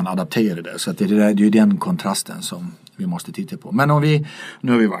människan kan adaptera det, så att det är ju den kontrasten som vi måste titta på. Men om vi,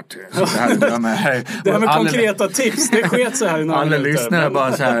 nu har vi varit så det här med konkreta tips, det sker så här i några alla lyssnare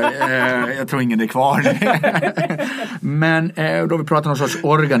bara så här, jag tror ingen är kvar. Men då vi pratar om någon sorts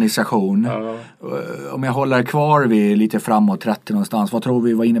organisation. Om jag håller kvar vid lite framåt 30 någonstans,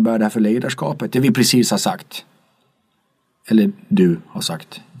 vad innebär det här för ledarskapet? Det vi precis har sagt. Eller du har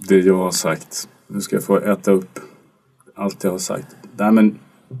sagt. Det jag har sagt. Nu ska jag få äta upp allt jag har sagt. Nej, men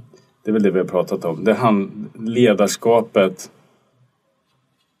det är väl det vi har pratat om. Ledarskapet.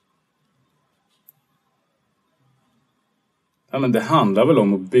 Ja, men det handlar väl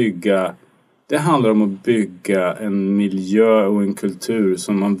om att bygga. Det handlar om att bygga en miljö och en kultur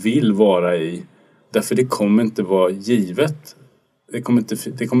som man vill vara i. Därför det kommer inte vara givet. Det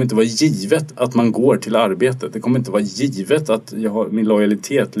kommer inte vara givet att man går till arbetet. Det kommer inte vara givet att min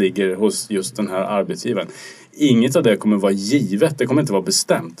lojalitet ligger hos just den här arbetsgivaren. Inget av det kommer vara givet. Det kommer inte vara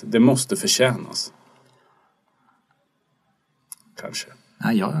bestämt. Det måste förtjänas. Kanske.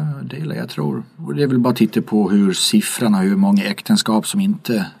 Nej, jag tror. Och det är väl bara att titta på hur siffrorna, hur många äktenskap som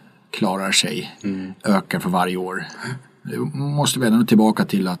inte klarar sig ökar för varje år. Det måste vi ändå tillbaka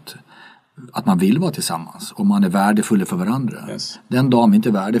till att man vill vara tillsammans och man är värdefull för varandra. Yes. Den dag man inte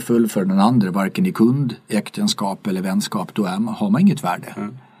är värdefull för den andra, varken i kund, äktenskap eller vänskap, då har man inget värde.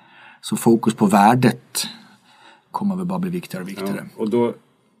 Så fokus på värdet kommer väl bara bli viktigare och viktigare. Ja,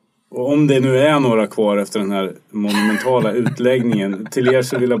 och om det nu är några kvar efter den här monumentala utläggningen, till er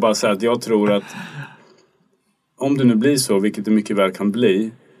så vill jag bara säga att jag tror att om det nu blir så, vilket det mycket väl kan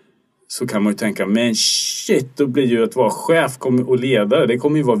bli, så kan man ju tänka, men shit, då blir ju att vara chef och ledare, det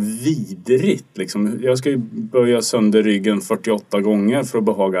kommer ju vara vidrigt. Liksom. Jag ska ju böja sönder ryggen 48 gånger för att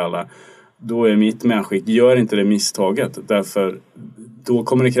behaga alla. Då är mitt människick, gör inte det misstaget. Därför då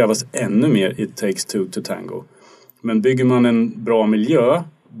kommer det krävas ännu mer it takes two to tango. Men bygger man en bra miljö,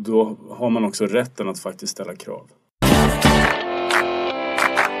 då har man också rätten att faktiskt ställa krav.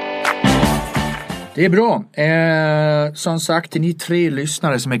 Det är bra. Som sagt, ni 3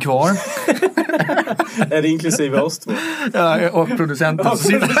 lyssnare som är kvar. Är det inklusive oss 2? Ja, och producenten.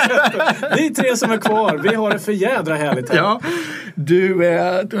 Ni 3 som är kvar. Vi har det för jädra härligt här. Ja,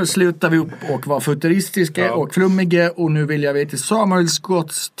 då slutar vi upp och var futuristiska och flummiga. Och nu vill jag veta Samuel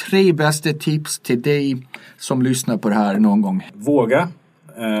Scotts 3 bästa tips till dig som lyssnar på det här någon gång. Våga.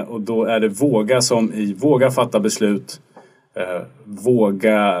 Och då är det våga som i våga fatta beslut.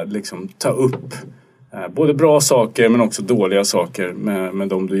 Våga liksom ta upp både bra saker men också dåliga saker med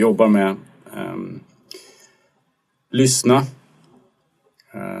de du jobbar med. Lyssna.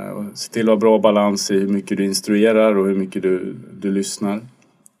 Se till att ha bra balans i hur mycket du instruerar och hur mycket du lyssnar.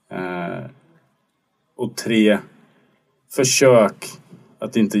 Och 3, försök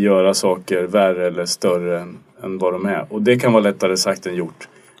att inte göra saker värre eller större än vad de är. Och det kan vara lättare sagt än gjort.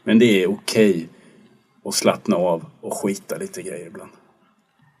 Men det är okej att slappna av och skita lite grejer ibland.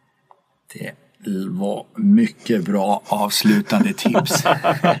 Det var mycket bra avslutande tips.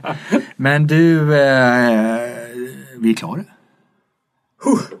 Men du, vi är klara.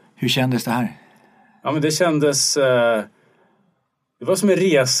 Hur kändes det här? Ja, men det kändes... Det var som en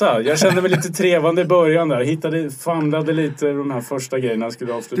resa. Jag kände mig lite trevande i början där. Famlade lite de här första grejerna jag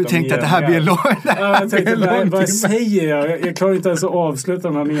skulle avsluta. Du tänkte att det här blir långt. Ja, jag tänkte, vad säger jag? Jag klarar inte ens att avsluta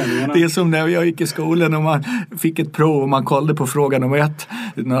de här meningarna. Det är som när jag gick i skolan och man fick ett prov och man kollade på fråga nummer 1.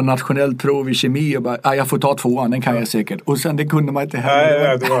 Något nationellt prov i kemi och bara, jag får ta 2, den kan jag säkert. Och sen det kunde man inte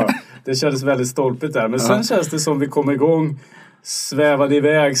heller. Nej, det kändes väldigt stolpigt där. Men sen känns det som vi kom igång. Svävade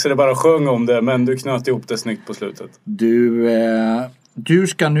iväg så det bara sjöng om det. Men du knöt ihop det snyggt på slutet. Du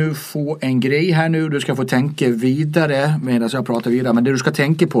ska nu få en grej här nu. Du ska få tänka vidare medan jag pratar vidare. Men det du ska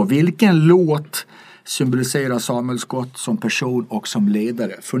tänka på, vilken låt symboliserar Samuel Scott som person och som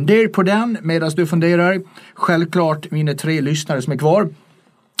ledare? Fundera på den medan du funderar. Självklart mina 3 lyssnare som är kvar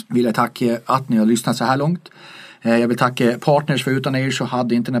vill jag tacka att ni har lyssnat så här långt. Jag vill tacka partners, för utan er så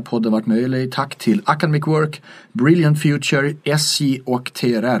hade inte den här podden varit möjlig. Tack till Academic Work, Brilliant Future, SJ och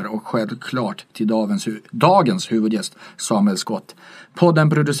TRR och självklart till dagens huvudgäst Samuel Scott. Podden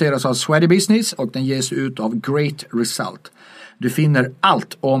produceras av Swedish Business och den ges ut av Great Result. Du finner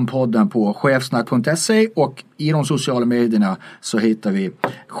allt om podden på chefsnack.se och i de sociala medierna så hittar vi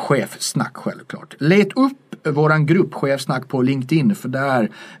Chefsnack självklart. Let upp våran grupp Chefsnack på LinkedIn, för där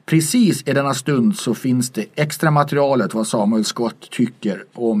precis i denna stund så finns det extra materialet vad Samuel Scott tycker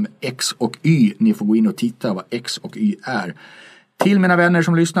om X och Y. Ni får gå in och titta vad X och Y är. Till mina vänner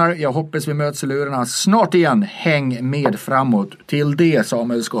som lyssnar, jag hoppas vi möts i lurarna snart igen. Häng med framåt. Till det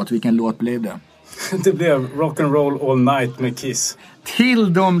Samuel Scott, vilken låt blev det? Det blev Rock'n'Roll All Night med Kiss.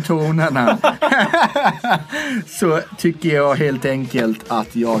 Till de tonerna så tycker jag helt enkelt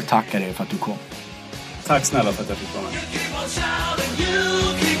att jag tackar dig för att du kom. Tack snälla för att jag fick vara med.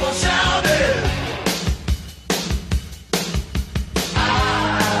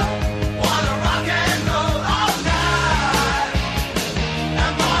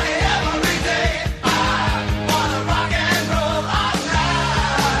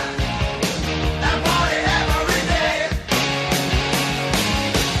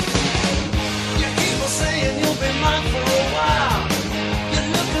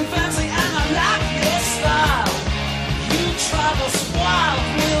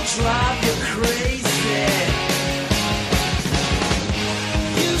 Try